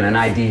idea, man. An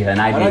idea.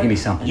 Give me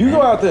something. You man.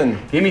 go out then.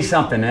 Give me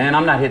something, man.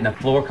 I'm not hitting the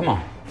floor. Come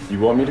on. You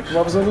want me to come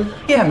up with something?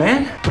 Yeah,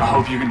 man. I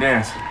hope you can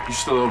dance. You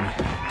still owe me.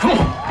 Come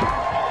on.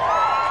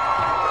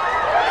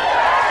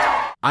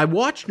 I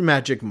watched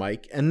Magic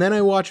Mike, and then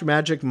I watched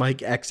Magic Mike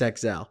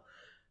XXL.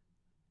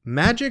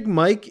 Magic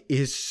Mike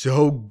is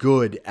so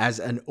good as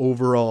an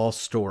overall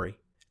story.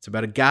 It's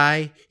about a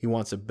guy, he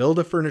wants to build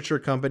a furniture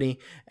company,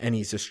 and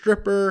he's a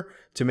stripper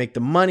to make the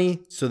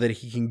money so that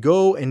he can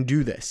go and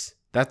do this.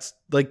 That's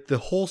like the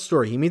whole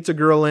story. He meets a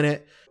girl in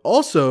it.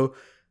 Also,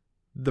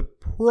 the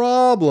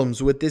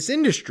problems with this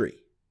industry.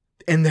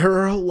 And there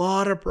are a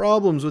lot of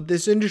problems with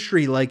this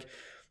industry, like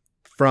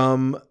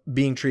from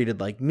being treated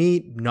like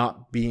meat,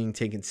 not being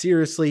taken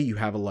seriously. You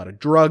have a lot of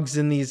drugs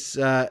in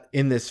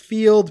this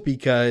field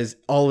because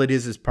all it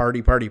is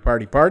party, party,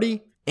 party,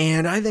 party.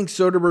 And I think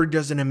Soderbergh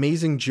does an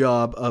amazing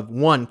job of,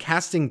 one,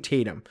 casting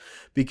Tatum,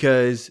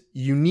 because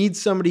you need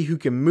somebody who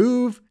can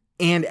move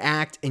and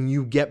act, and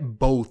you get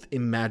both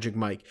in Magic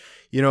Mike.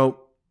 You know,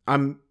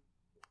 I'm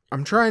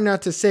trying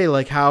not to say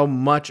like how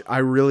much I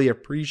really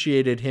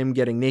appreciated him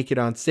getting naked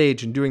on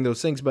stage and doing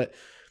those things, but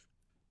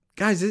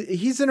guys,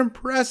 he's an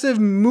impressive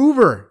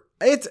mover.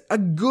 It's a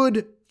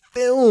good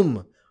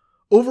film.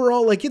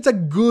 Overall, like, it's a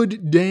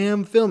good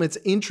damn film. It's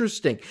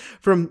interesting.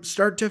 From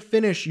start to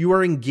finish, you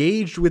are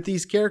engaged with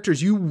these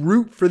characters. You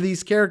root for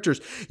these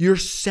characters. You're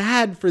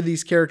sad for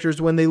these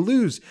characters when they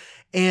lose.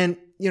 And,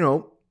 you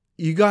know,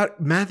 you got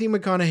Matthew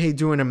McConaughey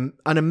doing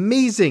an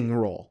amazing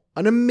role.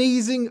 An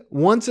amazing,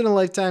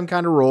 once-in-a-lifetime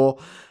kind of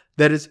role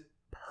that is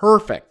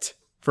perfect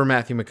for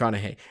Matthew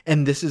McConaughey.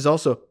 And this is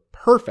also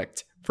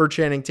perfect for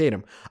Channing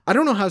Tatum. I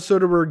don't know how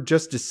Soderbergh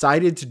just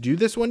decided to do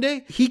this one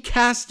day. He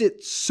cast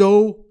it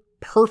so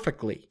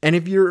perfectly. And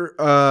if you're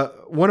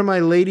one of my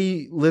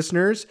lady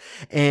listeners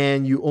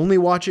and you only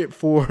watch it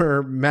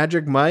for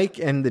Magic Mike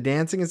and the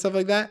dancing and stuff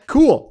like that,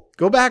 cool.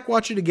 Go back,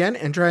 watch it again,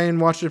 and try and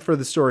watch it for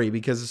the story,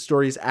 because the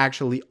story is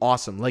actually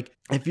awesome. Like,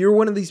 if you're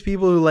one of these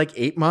people who like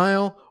 8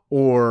 Mile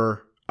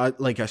or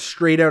like a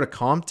Straight Outta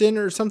Compton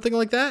or something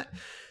like that,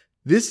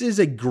 this is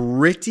a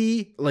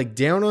gritty, like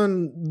down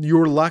on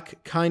your luck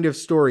kind of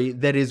story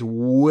that is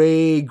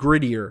way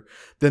grittier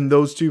than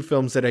those two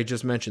films that I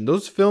just mentioned.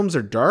 Those films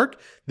are dark.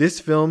 This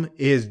film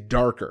is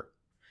darker.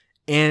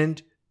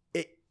 And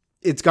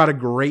it's got a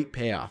great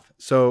payoff.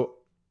 So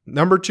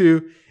number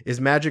 2 is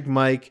Magic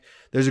Mike.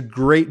 There's a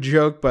great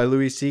joke by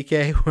Louis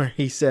C.K. where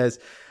he says,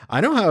 "I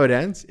know how it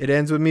ends. It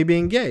ends with me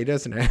being gay,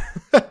 doesn't it?"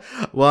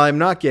 Well, I'm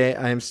not gay.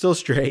 I am still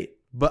straight,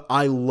 but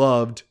I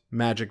loved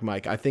Magic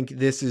Mike. I think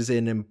this is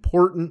an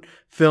important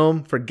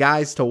film for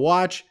guys to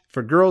watch,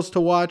 for girls to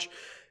watch,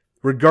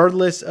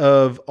 regardless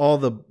of all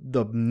the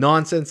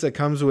nonsense that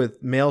comes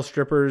with male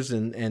strippers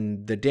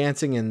and the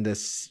dancing and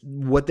this,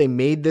 what they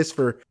made this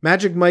for.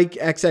 Magic Mike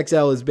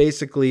XXL is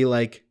basically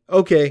like,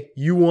 okay,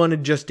 you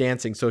wanted just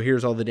dancing, so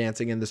here's all the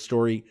dancing, and the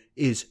story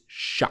is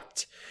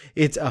shut.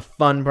 It's a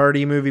fun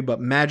party movie, but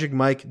Magic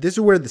Mike, this is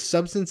where the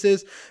substance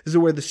is. This is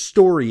where the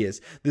story is.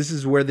 This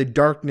is where the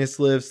darkness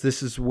lives.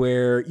 This is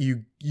where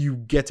you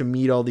get to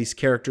meet all these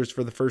characters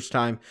for the first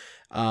time.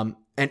 And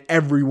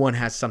everyone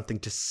has something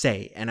to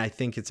say. And I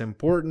think it's an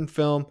important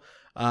film.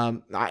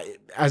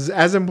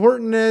 As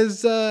important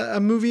as a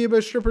movie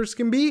about strippers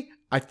can be,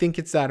 I think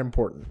it's that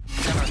important.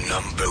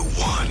 Number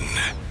 1.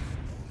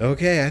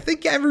 Okay, I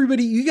think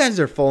everybody, you guys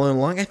are following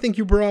along. I think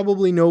you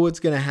probably know what's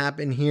going to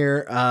happen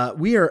here.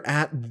 We are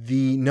at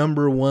the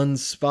number 1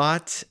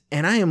 spot,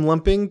 and I am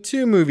lumping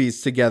 2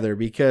 movies together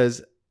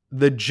because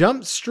the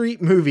Jump Street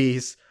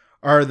movies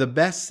are the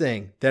best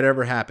thing that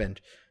ever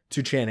happened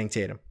to Channing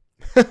Tatum.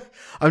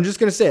 I'm just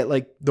going to say it,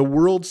 like, the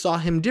world saw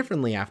him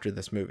differently after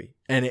this movie,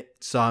 and it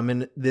saw him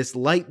in this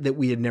light that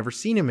we had never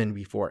seen him in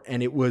before,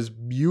 and it was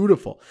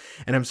beautiful.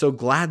 And I'm so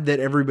glad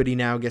that everybody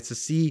now gets to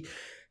see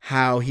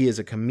how he is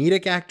a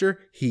comedic actor.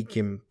 He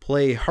can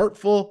play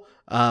heartful,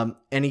 and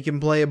he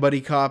can play a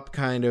buddy cop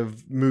kind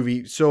of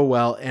movie so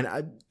well. And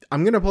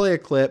I'm going to play a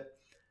clip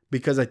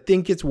because I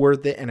think it's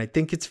worth it, and I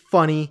think it's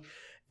funny,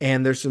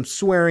 and there's some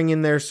swearing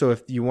in there. So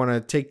if you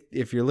want to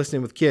if you're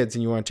listening with kids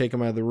and you want to take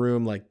them out of the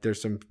room, like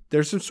there's some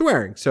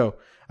swearing. So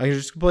I can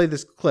just play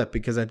this clip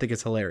because I think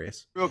it's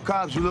hilarious. Real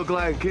cops, you look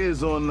like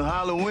kids on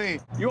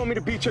Halloween. You want me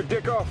to beat your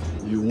dick off?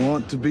 You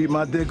want to beat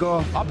my dick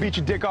off? I'll beat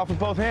your dick off with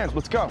both hands.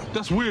 Let's go.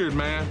 That's weird,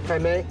 man. Hey,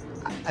 May,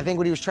 I think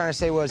what he was trying to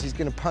say was he's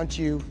going to punch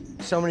you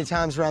so many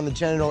times around the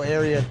genital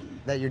area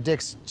that your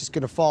dick's just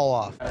going to fall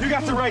off. You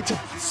got the right to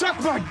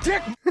suck my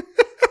dick.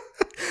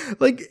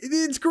 Like,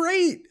 it's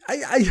great.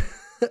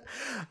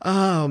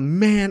 Oh,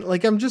 man.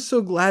 Like, I'm just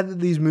so glad that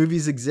these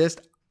movies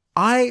exist.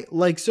 I,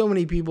 like so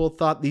many people,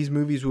 thought these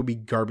movies would be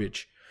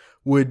garbage.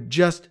 Would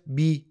just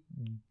be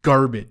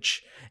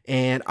garbage.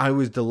 And I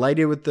was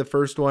delighted with the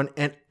first one.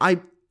 And I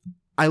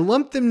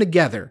lumped them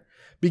together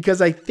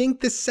because I think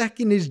the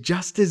second is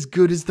just as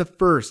good as the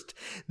first.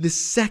 The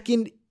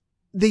second,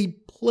 they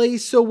play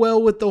so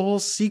well with the whole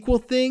sequel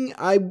thing.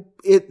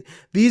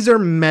 These are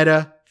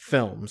meta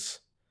films.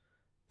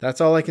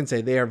 That's all I can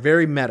say. They are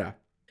very meta.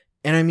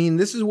 And I mean,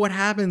 this is what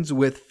happens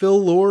with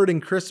Phil Lord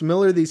and Chris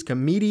Miller, these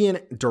comedian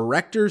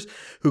directors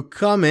who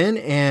come in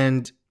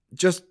and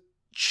just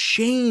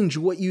change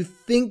what you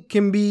think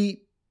can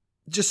be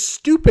just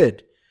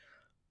stupid.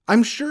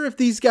 I'm sure if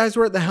these guys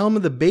were at the helm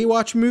of the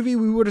Baywatch movie,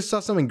 we would have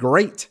saw something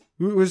great.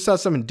 We would have saw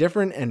something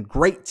different and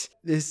great.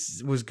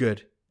 This was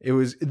good.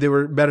 They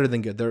were better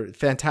than good. They're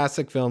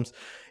fantastic films.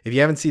 If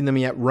you haven't seen them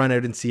yet, run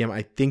out and see them.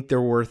 I think they're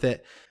worth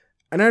it.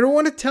 And I don't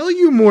want to tell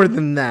you more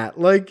than that.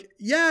 Like,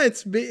 yeah,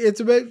 it's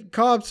about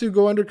cops who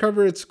go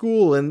undercover at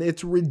school, and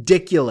it's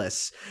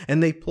ridiculous.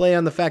 And they play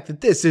on the fact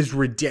that this is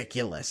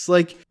ridiculous.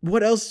 Like,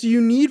 what else do you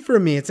need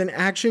from me? It's an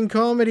action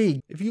comedy.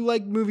 If you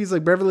like movies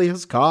like Beverly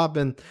Hills Cop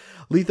and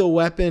Lethal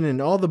Weapon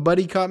and all the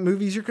buddy cop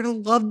movies, you're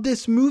going to love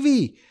this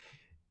movie.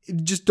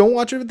 Just don't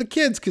watch it with the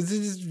kids, because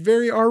it is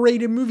very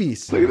R-rated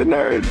movies. Look at the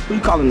nerd. Who you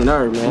calling the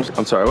nerd, man?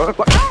 I'm sorry, what?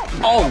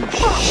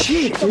 Oh,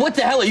 shit. What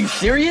the hell? Are you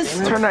serious?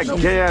 Turn that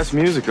gay-ass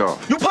music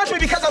off. You punched me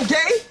because I'm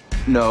gay?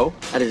 No.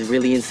 That is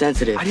really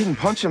insensitive. I didn't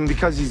punch him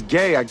because he's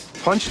gay. I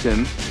punched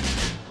him,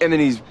 and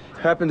then he's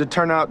happened to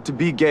turn out to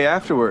be gay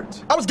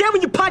afterwards. I was gay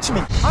when you punched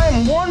me. I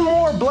am one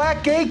more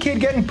black gay kid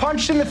getting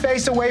punched in the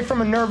face away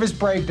from a nervous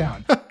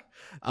breakdown.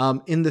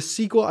 In the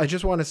sequel, I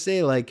just want to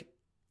say, like,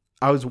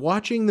 I was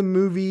watching the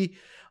movie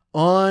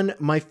on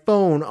my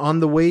phone on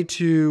the way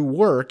to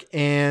work,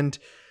 and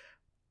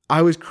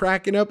I was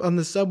cracking up on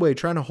the subway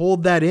trying to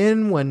hold that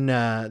in when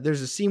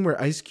there's a scene where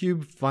Ice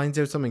Cube finds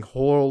out something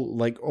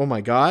like, oh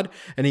my God,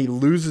 and he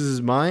loses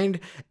his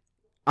mind.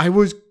 I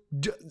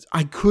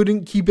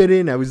couldn't keep it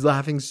in. I was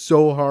laughing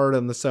so hard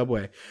on the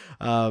subway.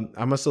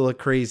 I must have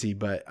looked crazy,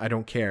 but I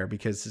don't care,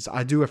 because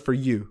I do it for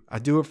you. I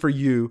do it for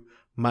you,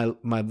 my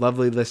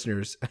lovely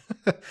listeners.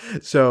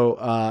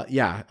 So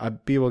yeah,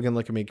 people can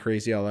look at me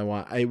crazy all I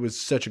want. It was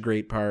such a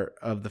great part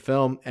of the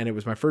film, and it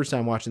was my first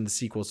time watching the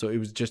sequel, so it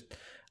was just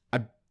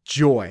a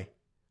joy.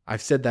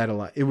 I've said that a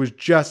lot. It was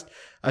just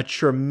a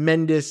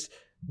tremendous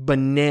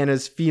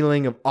bananas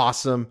feeling of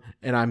awesome,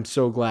 and I'm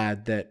so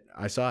glad that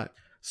I saw it.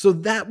 So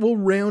that will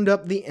round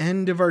up the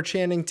end of our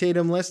Channing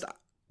Tatum list.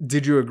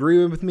 Did you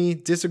agree with me?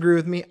 Disagree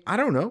with me? I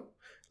don't know.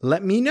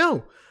 Let me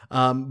know.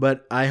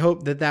 But I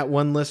hope that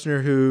one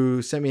listener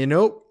who sent me a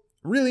note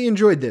really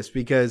enjoyed this,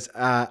 because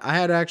I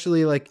had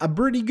actually like a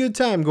pretty good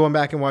time going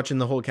back and watching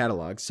the whole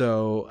catalog.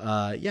 So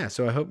yeah,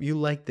 so I hope you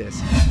like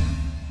this.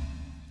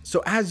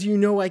 So as you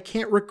know, I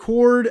can't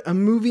record a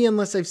movie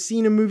unless I've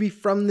seen a movie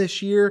from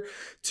this year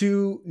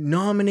to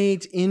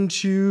nominate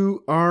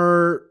into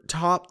our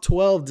top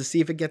 12 to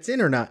see if it gets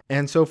in or not.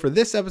 And so for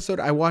this episode,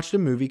 I watched a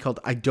movie called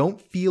I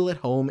Don't Feel at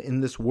Home in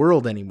This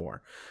World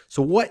Anymore.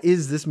 So what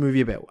is this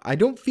movie about? I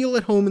Don't Feel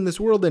at Home in This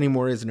World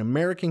Anymore is an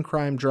American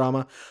crime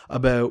drama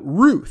about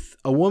Ruth,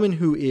 a woman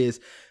who is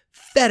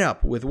fed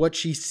up with what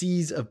she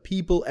sees of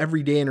people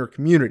every day in her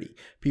community.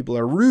 People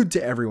are rude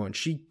to everyone.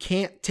 She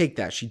can't take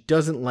that. She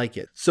doesn't like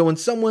it. So when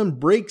someone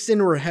breaks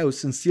into her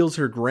house and steals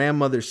her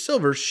grandmother's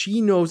silver,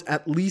 she knows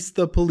at least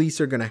the police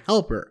are going to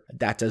help her.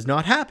 That does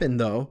not happen,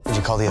 though. Did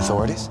you call the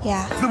authorities?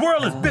 Yeah. The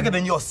world is bigger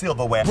than your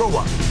silverware. Grow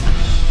up.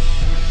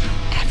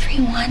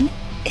 Everyone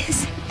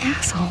is an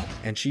asshole.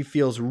 And she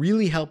feels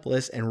really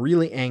helpless and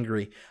really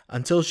angry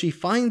until she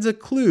finds a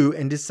clue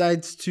and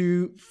decides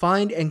to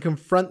find and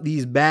confront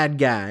these bad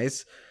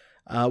guys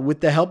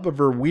with the help of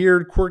her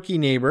weird, quirky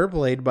neighbor,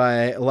 played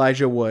by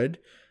Elijah Wood.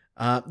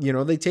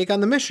 They take on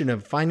the mission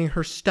of finding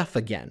her stuff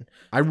again.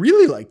 I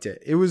really liked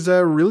it. It was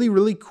really,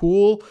 really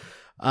cool.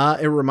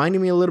 It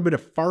reminded me a little bit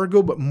of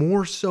Fargo, but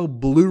more so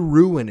Blue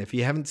Ruin. If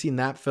you haven't seen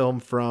that film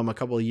from a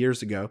couple of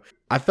years ago,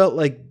 I felt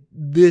like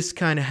this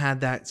kind of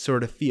had that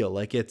sort of feel.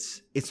 Like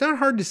it's not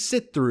hard to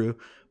sit through,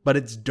 but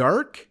it's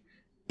dark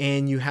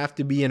and you have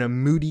to be in a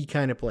moody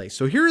kind of place.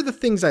 So here are the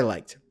things I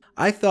liked.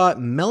 I thought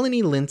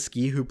Melanie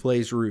Lynskey, who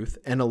plays Ruth,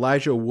 and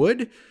Elijah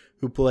Wood,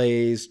 who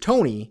plays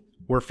Tony,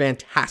 were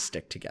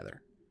fantastic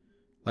together.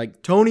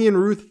 Like Tony and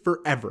Ruth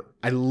forever.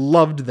 I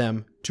loved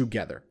them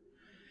together.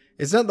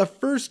 It's not the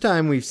first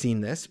time we've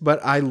seen this,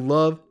 but I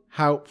love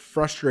how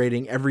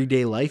frustrating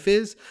everyday life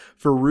is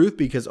for Ruth,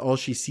 because all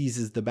she sees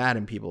is the bad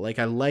in people. Like,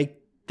 I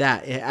like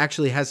that. It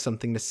actually has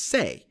something to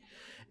say.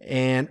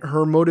 And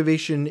her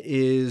motivation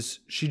is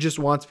she just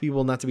wants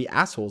people not to be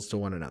assholes to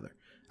one another.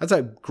 That's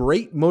a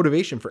great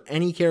motivation for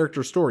any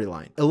character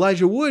storyline.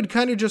 Elijah Wood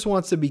kind of just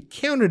wants to be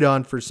counted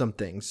on for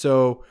something.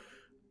 So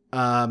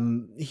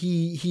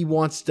he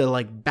wants to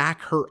like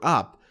back her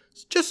up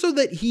just so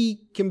that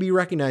he can be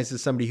recognized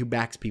as somebody who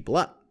backs people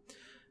up.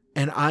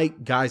 And I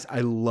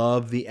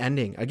love the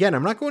ending. Again,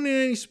 I'm not going into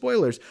any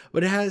spoilers,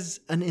 but it has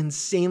an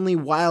insanely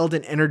wild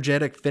and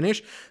energetic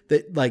finish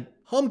that like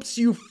humps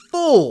you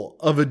full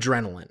of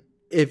adrenaline.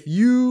 If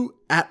you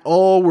at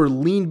all were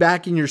leaned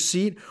back in your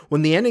seat,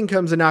 when the ending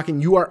comes a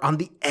knocking, you are on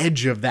the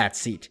edge of that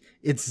seat.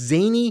 It's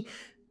zany.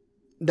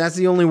 That's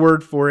the only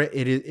word for it.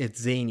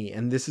 It's zany.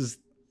 And this is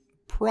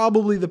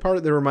probably the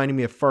part that reminded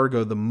me of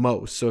Fargo the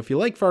most. So if you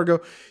like Fargo,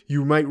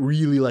 you might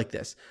really like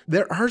this.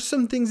 There are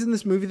some things in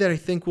this movie that I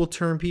think will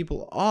turn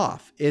people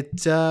off.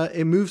 It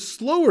moves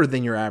slower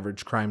than your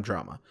average crime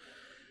drama.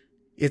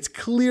 It's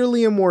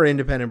clearly a more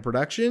independent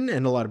production,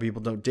 and a lot of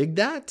people don't dig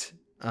that.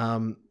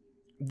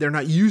 They're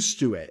not used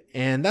to it,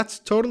 and that's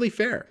totally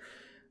fair.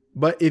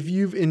 But if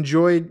you've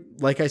enjoyed,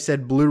 like I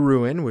said, Blue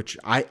Ruin, which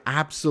I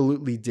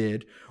absolutely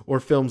did,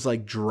 or films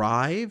like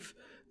Drive,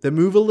 that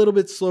move a little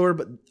bit slower,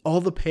 but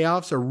all the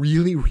payoffs are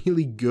really,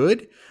 really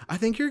good, I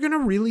think you're going to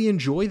really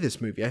enjoy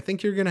this movie. I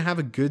think you're going to have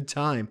a good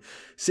time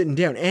sitting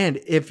down. And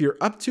if you're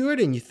up to it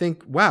and you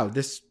think, wow,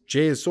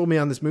 Jay has sold me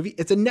on this movie,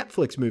 it's a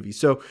Netflix movie.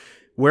 So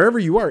wherever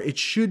you are, it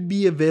should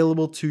be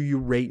available to you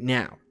right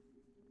now.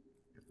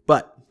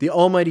 But the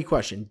almighty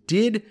question,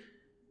 did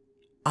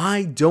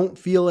I Don't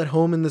Feel at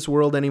Home in This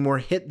World Anymore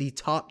hit the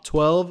top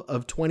 12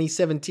 of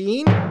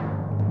 2017?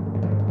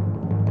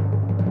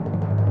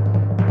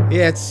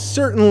 It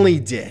certainly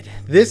did.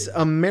 This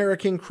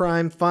American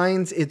crime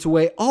finds its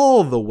way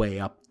all the way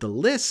up the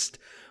list,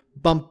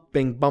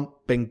 bumping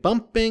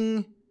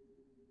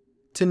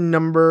to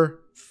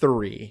number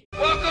 3.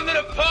 Welcome to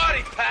the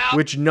party, pal!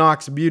 Which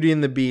knocks Beauty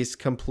and the Beast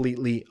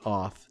completely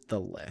off the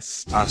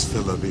list.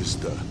 Hasta la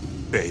vista,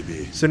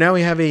 baby. So now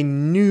we have a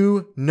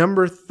new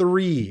number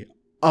 3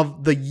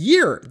 of the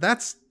year.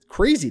 That's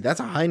crazy. That's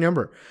a high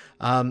number.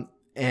 And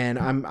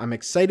I'm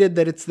excited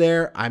that it's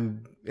there.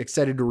 I'm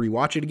excited to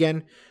rewatch it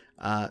again.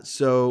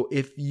 So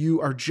if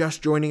you are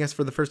just joining us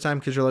for the first time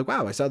because you're like,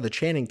 wow, I saw the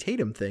Channing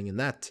Tatum thing and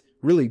that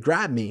really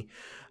grabbed me.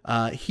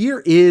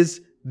 Here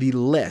is the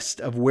list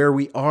of where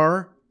we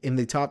are in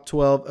the top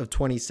 12 of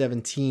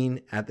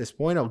 2017 at this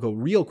point. I'll go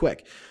real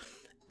quick.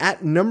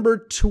 At number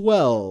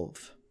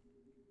 12,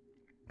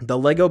 the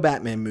Lego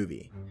Batman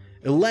movie.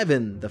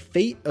 11, The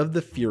Fate of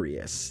the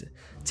Furious.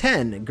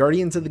 10,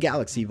 Guardians of the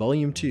Galaxy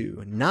Volume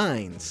 2.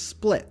 9,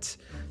 Split.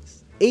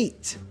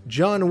 8,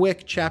 John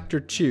Wick Chapter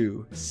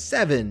 2.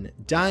 7,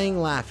 Dying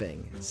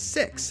Laughing.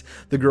 6,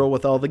 The Girl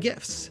with All the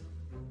Gifts.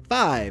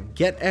 5,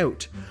 Get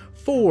Out.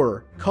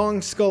 4, Kong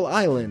Skull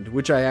Island,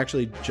 which I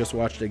actually just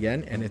watched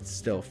again, and it's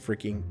still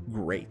freaking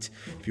great.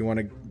 If you want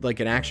to like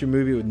an action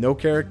movie with no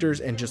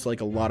characters and just like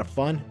a lot of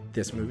fun,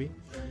 this movie.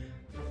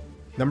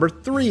 Number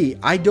 3,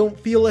 I Don't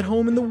Feel at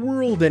Home in the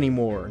World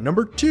Anymore.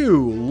 Number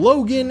 2,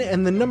 Logan,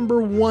 and the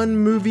number 1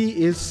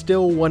 movie is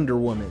still Wonder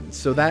Woman.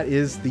 So that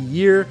is the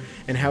year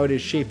and how it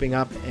is shaping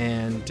up,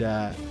 and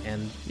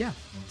yeah,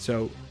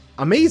 so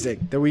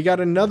amazing that we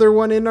got another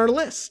one in our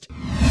list.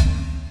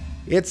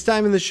 It's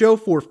time in the show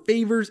for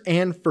Favors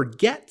and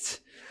Forget.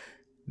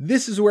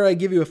 This is where I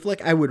give you a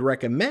flick I would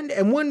recommend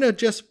and one to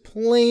just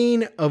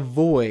plain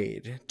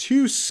avoid.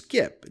 To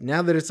skip.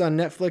 Now that it's on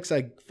Netflix,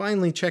 I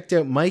finally checked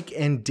out Mike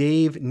and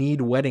Dave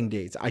Need Wedding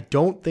Dates. I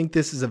don't think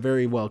this is a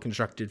very well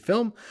constructed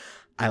film.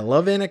 I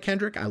love Anna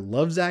Kendrick. I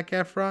love Zac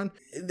Efron.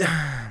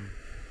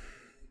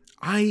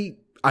 I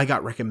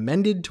got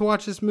recommended to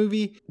watch this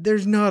movie.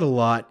 There's not a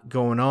lot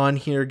going on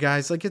here,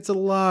 guys. Like, it's a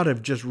lot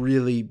of just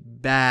really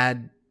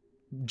bad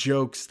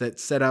jokes that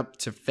set up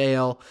to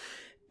fail,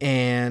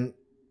 and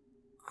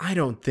I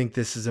don't think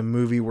this is a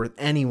movie worth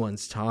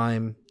anyone's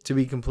time, to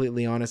be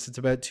completely honest. It's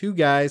about two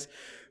guys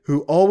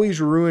who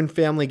always ruin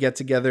family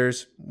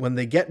get-togethers when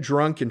they get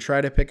drunk and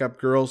try to pick up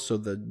girls. So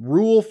the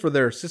rule for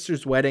their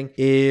sister's wedding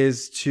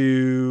is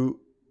to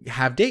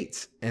have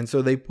dates. And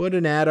so they put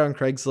an ad on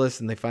Craigslist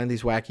and they find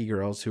these wacky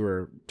girls who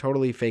are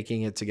totally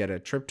faking it to get a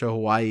trip to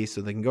Hawaii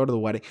so they can go to the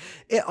wedding.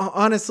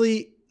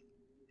 Honestly,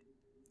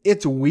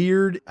 it's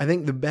weird. I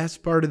think the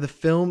best part of the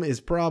film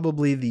is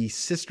probably the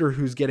sister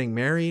who's getting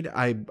married.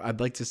 I'd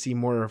like to see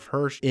more of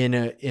her in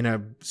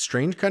a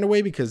strange kind of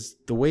way, because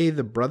the way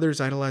the brothers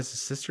idolize the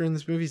sister in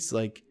this movie is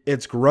like,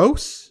 it's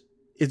gross.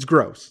 It's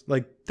gross.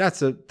 Like that's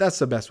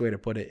the best way to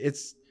put it.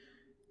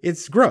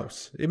 It's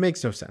gross. It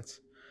makes no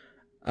sense.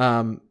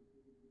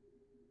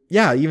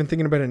 Yeah, even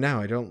thinking about it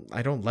now, I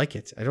don't like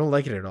it. I don't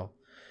like it at all.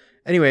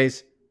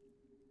 Anyways,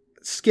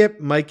 skip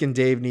Mike and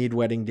Dave Need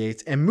Wedding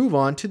Dates and move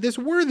on to this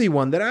worthy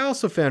one that I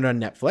also found on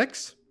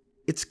Netflix.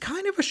 It's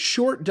kind of a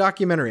short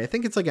documentary. I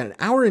think it's like an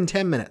hour and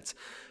 10 minutes,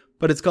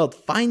 but it's called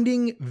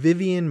Finding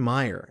Vivian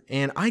Maier.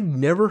 And I'd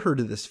never heard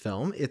of this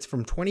film. It's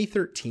from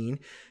 2013,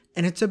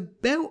 and it's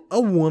about a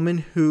woman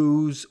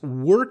whose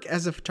work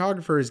as a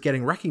photographer is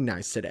getting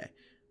recognized today.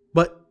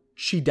 But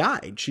she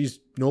died. She's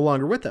no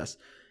longer with us.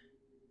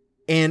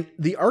 And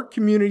the art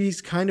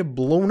community's kind of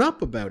blown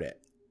up about it.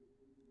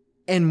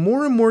 And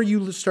more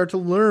you start to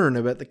learn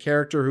about the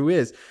character who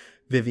is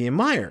Vivian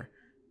Maier.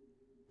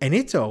 And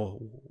it's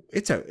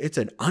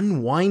an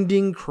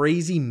unwinding,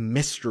 crazy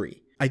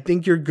mystery. I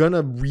think you're going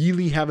to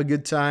really have a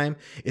good time.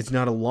 It's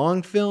not a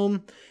long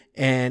film,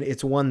 and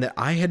it's one that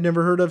I had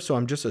never heard of, so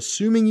I'm just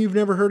assuming you've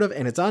never heard of,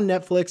 and it's on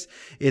Netflix.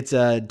 It's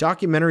a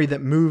documentary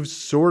that moves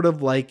sort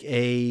of like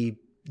a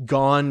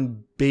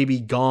Gone Baby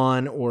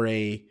Gone or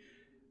a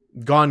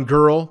Gone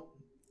Girl.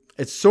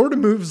 It sort of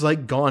moves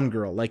like Gone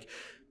Girl. Like,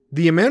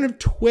 the amount of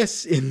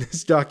twists in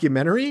this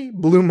documentary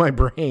blew my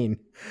brain,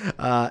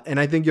 and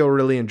I think you'll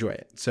really enjoy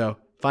it. So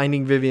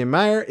Finding Vivian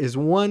Maier is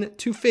one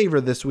to favor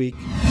this week.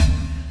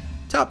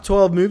 Top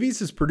 12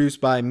 Movies is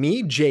produced by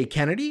me, Jay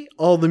Kennedy.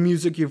 All the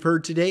music you've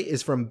heard today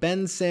is from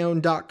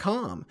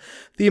bensound.com.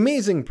 The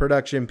amazing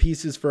production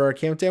pieces for our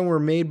countdown were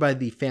made by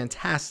the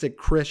fantastic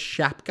Chris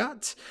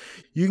Shapcott.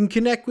 You can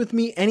connect with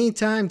me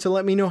anytime to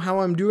let me know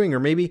how I'm doing,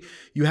 or maybe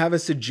you have a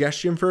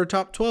suggestion for a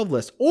top 12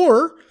 list,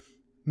 or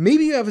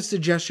maybe you have a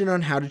suggestion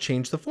on how to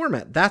change the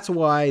format. That's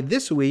why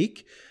this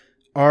week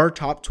our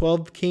top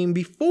 12 came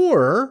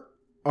before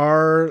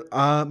our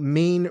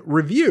main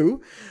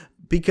review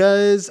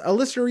because a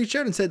listener reached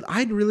out and said,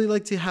 I'd really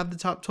like to have the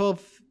top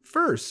 12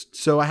 first,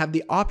 so I have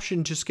the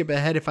option to skip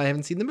ahead if I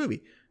haven't seen the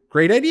movie.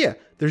 Great idea.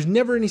 There's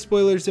never any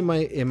spoilers in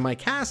my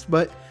cast,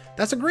 but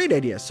that's a great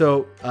idea.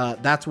 So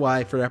that's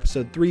why for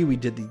episode 3, we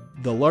did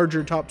the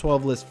larger top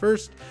 12 list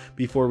first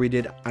before we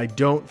did I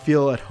Don't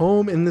Feel at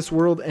Home in This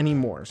World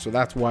Anymore. So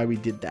that's why we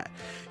did that.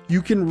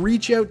 You can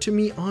reach out to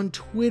me on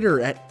Twitter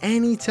at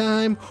any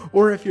time,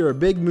 or if you're a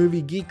big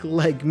movie geek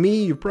like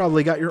me, you've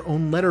probably got your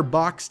own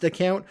Letterboxd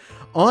account.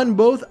 On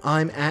both,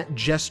 I'm at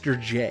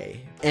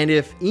JesterJ. And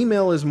if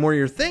email is more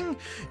your thing,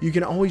 you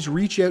can always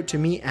reach out to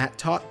me at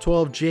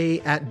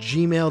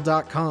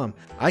top12j@gmail.com.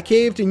 I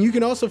caved, and you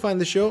can also find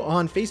the show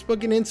on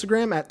Facebook and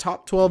Instagram at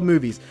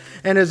Top12Movies.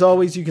 And as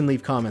always, you can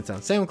leave comments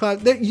on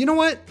SoundCloud. You know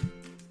what?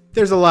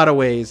 There's a lot of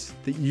ways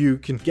that you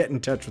can get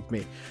in touch with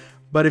me.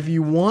 But if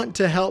you want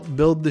to help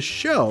build the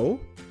show,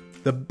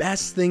 the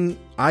best thing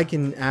I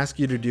can ask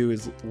you to do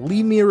is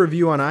leave me a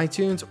review on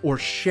iTunes or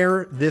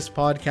share this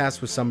podcast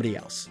with somebody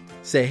else.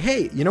 Say,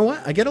 hey, you know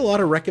what? I get a lot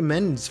of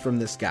recommends from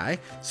this guy.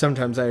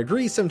 Sometimes I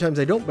agree, sometimes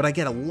I don't, but I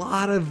get a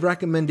lot of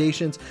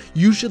recommendations.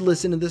 You should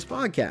listen to this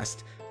podcast.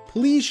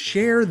 Please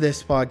share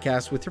this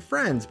podcast with your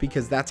friends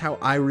because that's how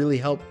I really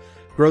help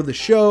grow the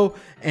show,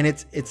 and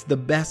it's the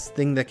best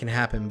thing that can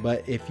happen.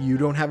 But if you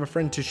don't have a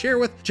friend to share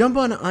with, jump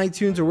on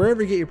iTunes or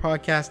wherever you get your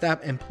podcast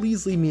app and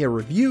please leave me a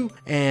review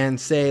and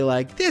say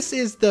like, this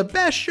is the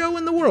best show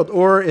in the world.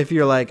 Or if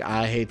you're like,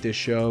 I hate this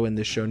show and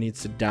this show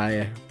needs to die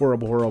a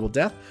horrible, horrible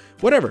death,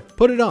 whatever,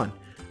 put it on.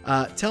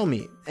 Tell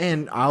me,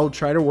 and I'll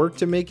try to work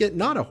to make it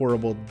not a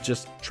horrible,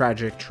 just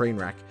tragic train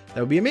wreck. That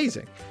would be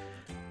amazing.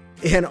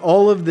 And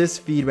all of this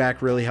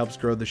feedback really helps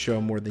grow the show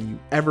more than you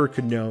ever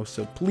could know.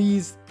 So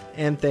please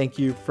and thank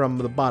you from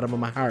the bottom of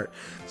my heart.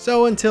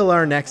 So until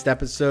our next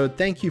episode,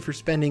 thank you for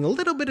spending a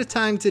little bit of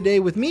time today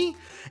with me.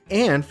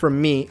 And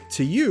from me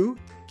to you,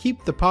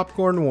 keep the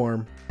popcorn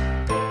warm.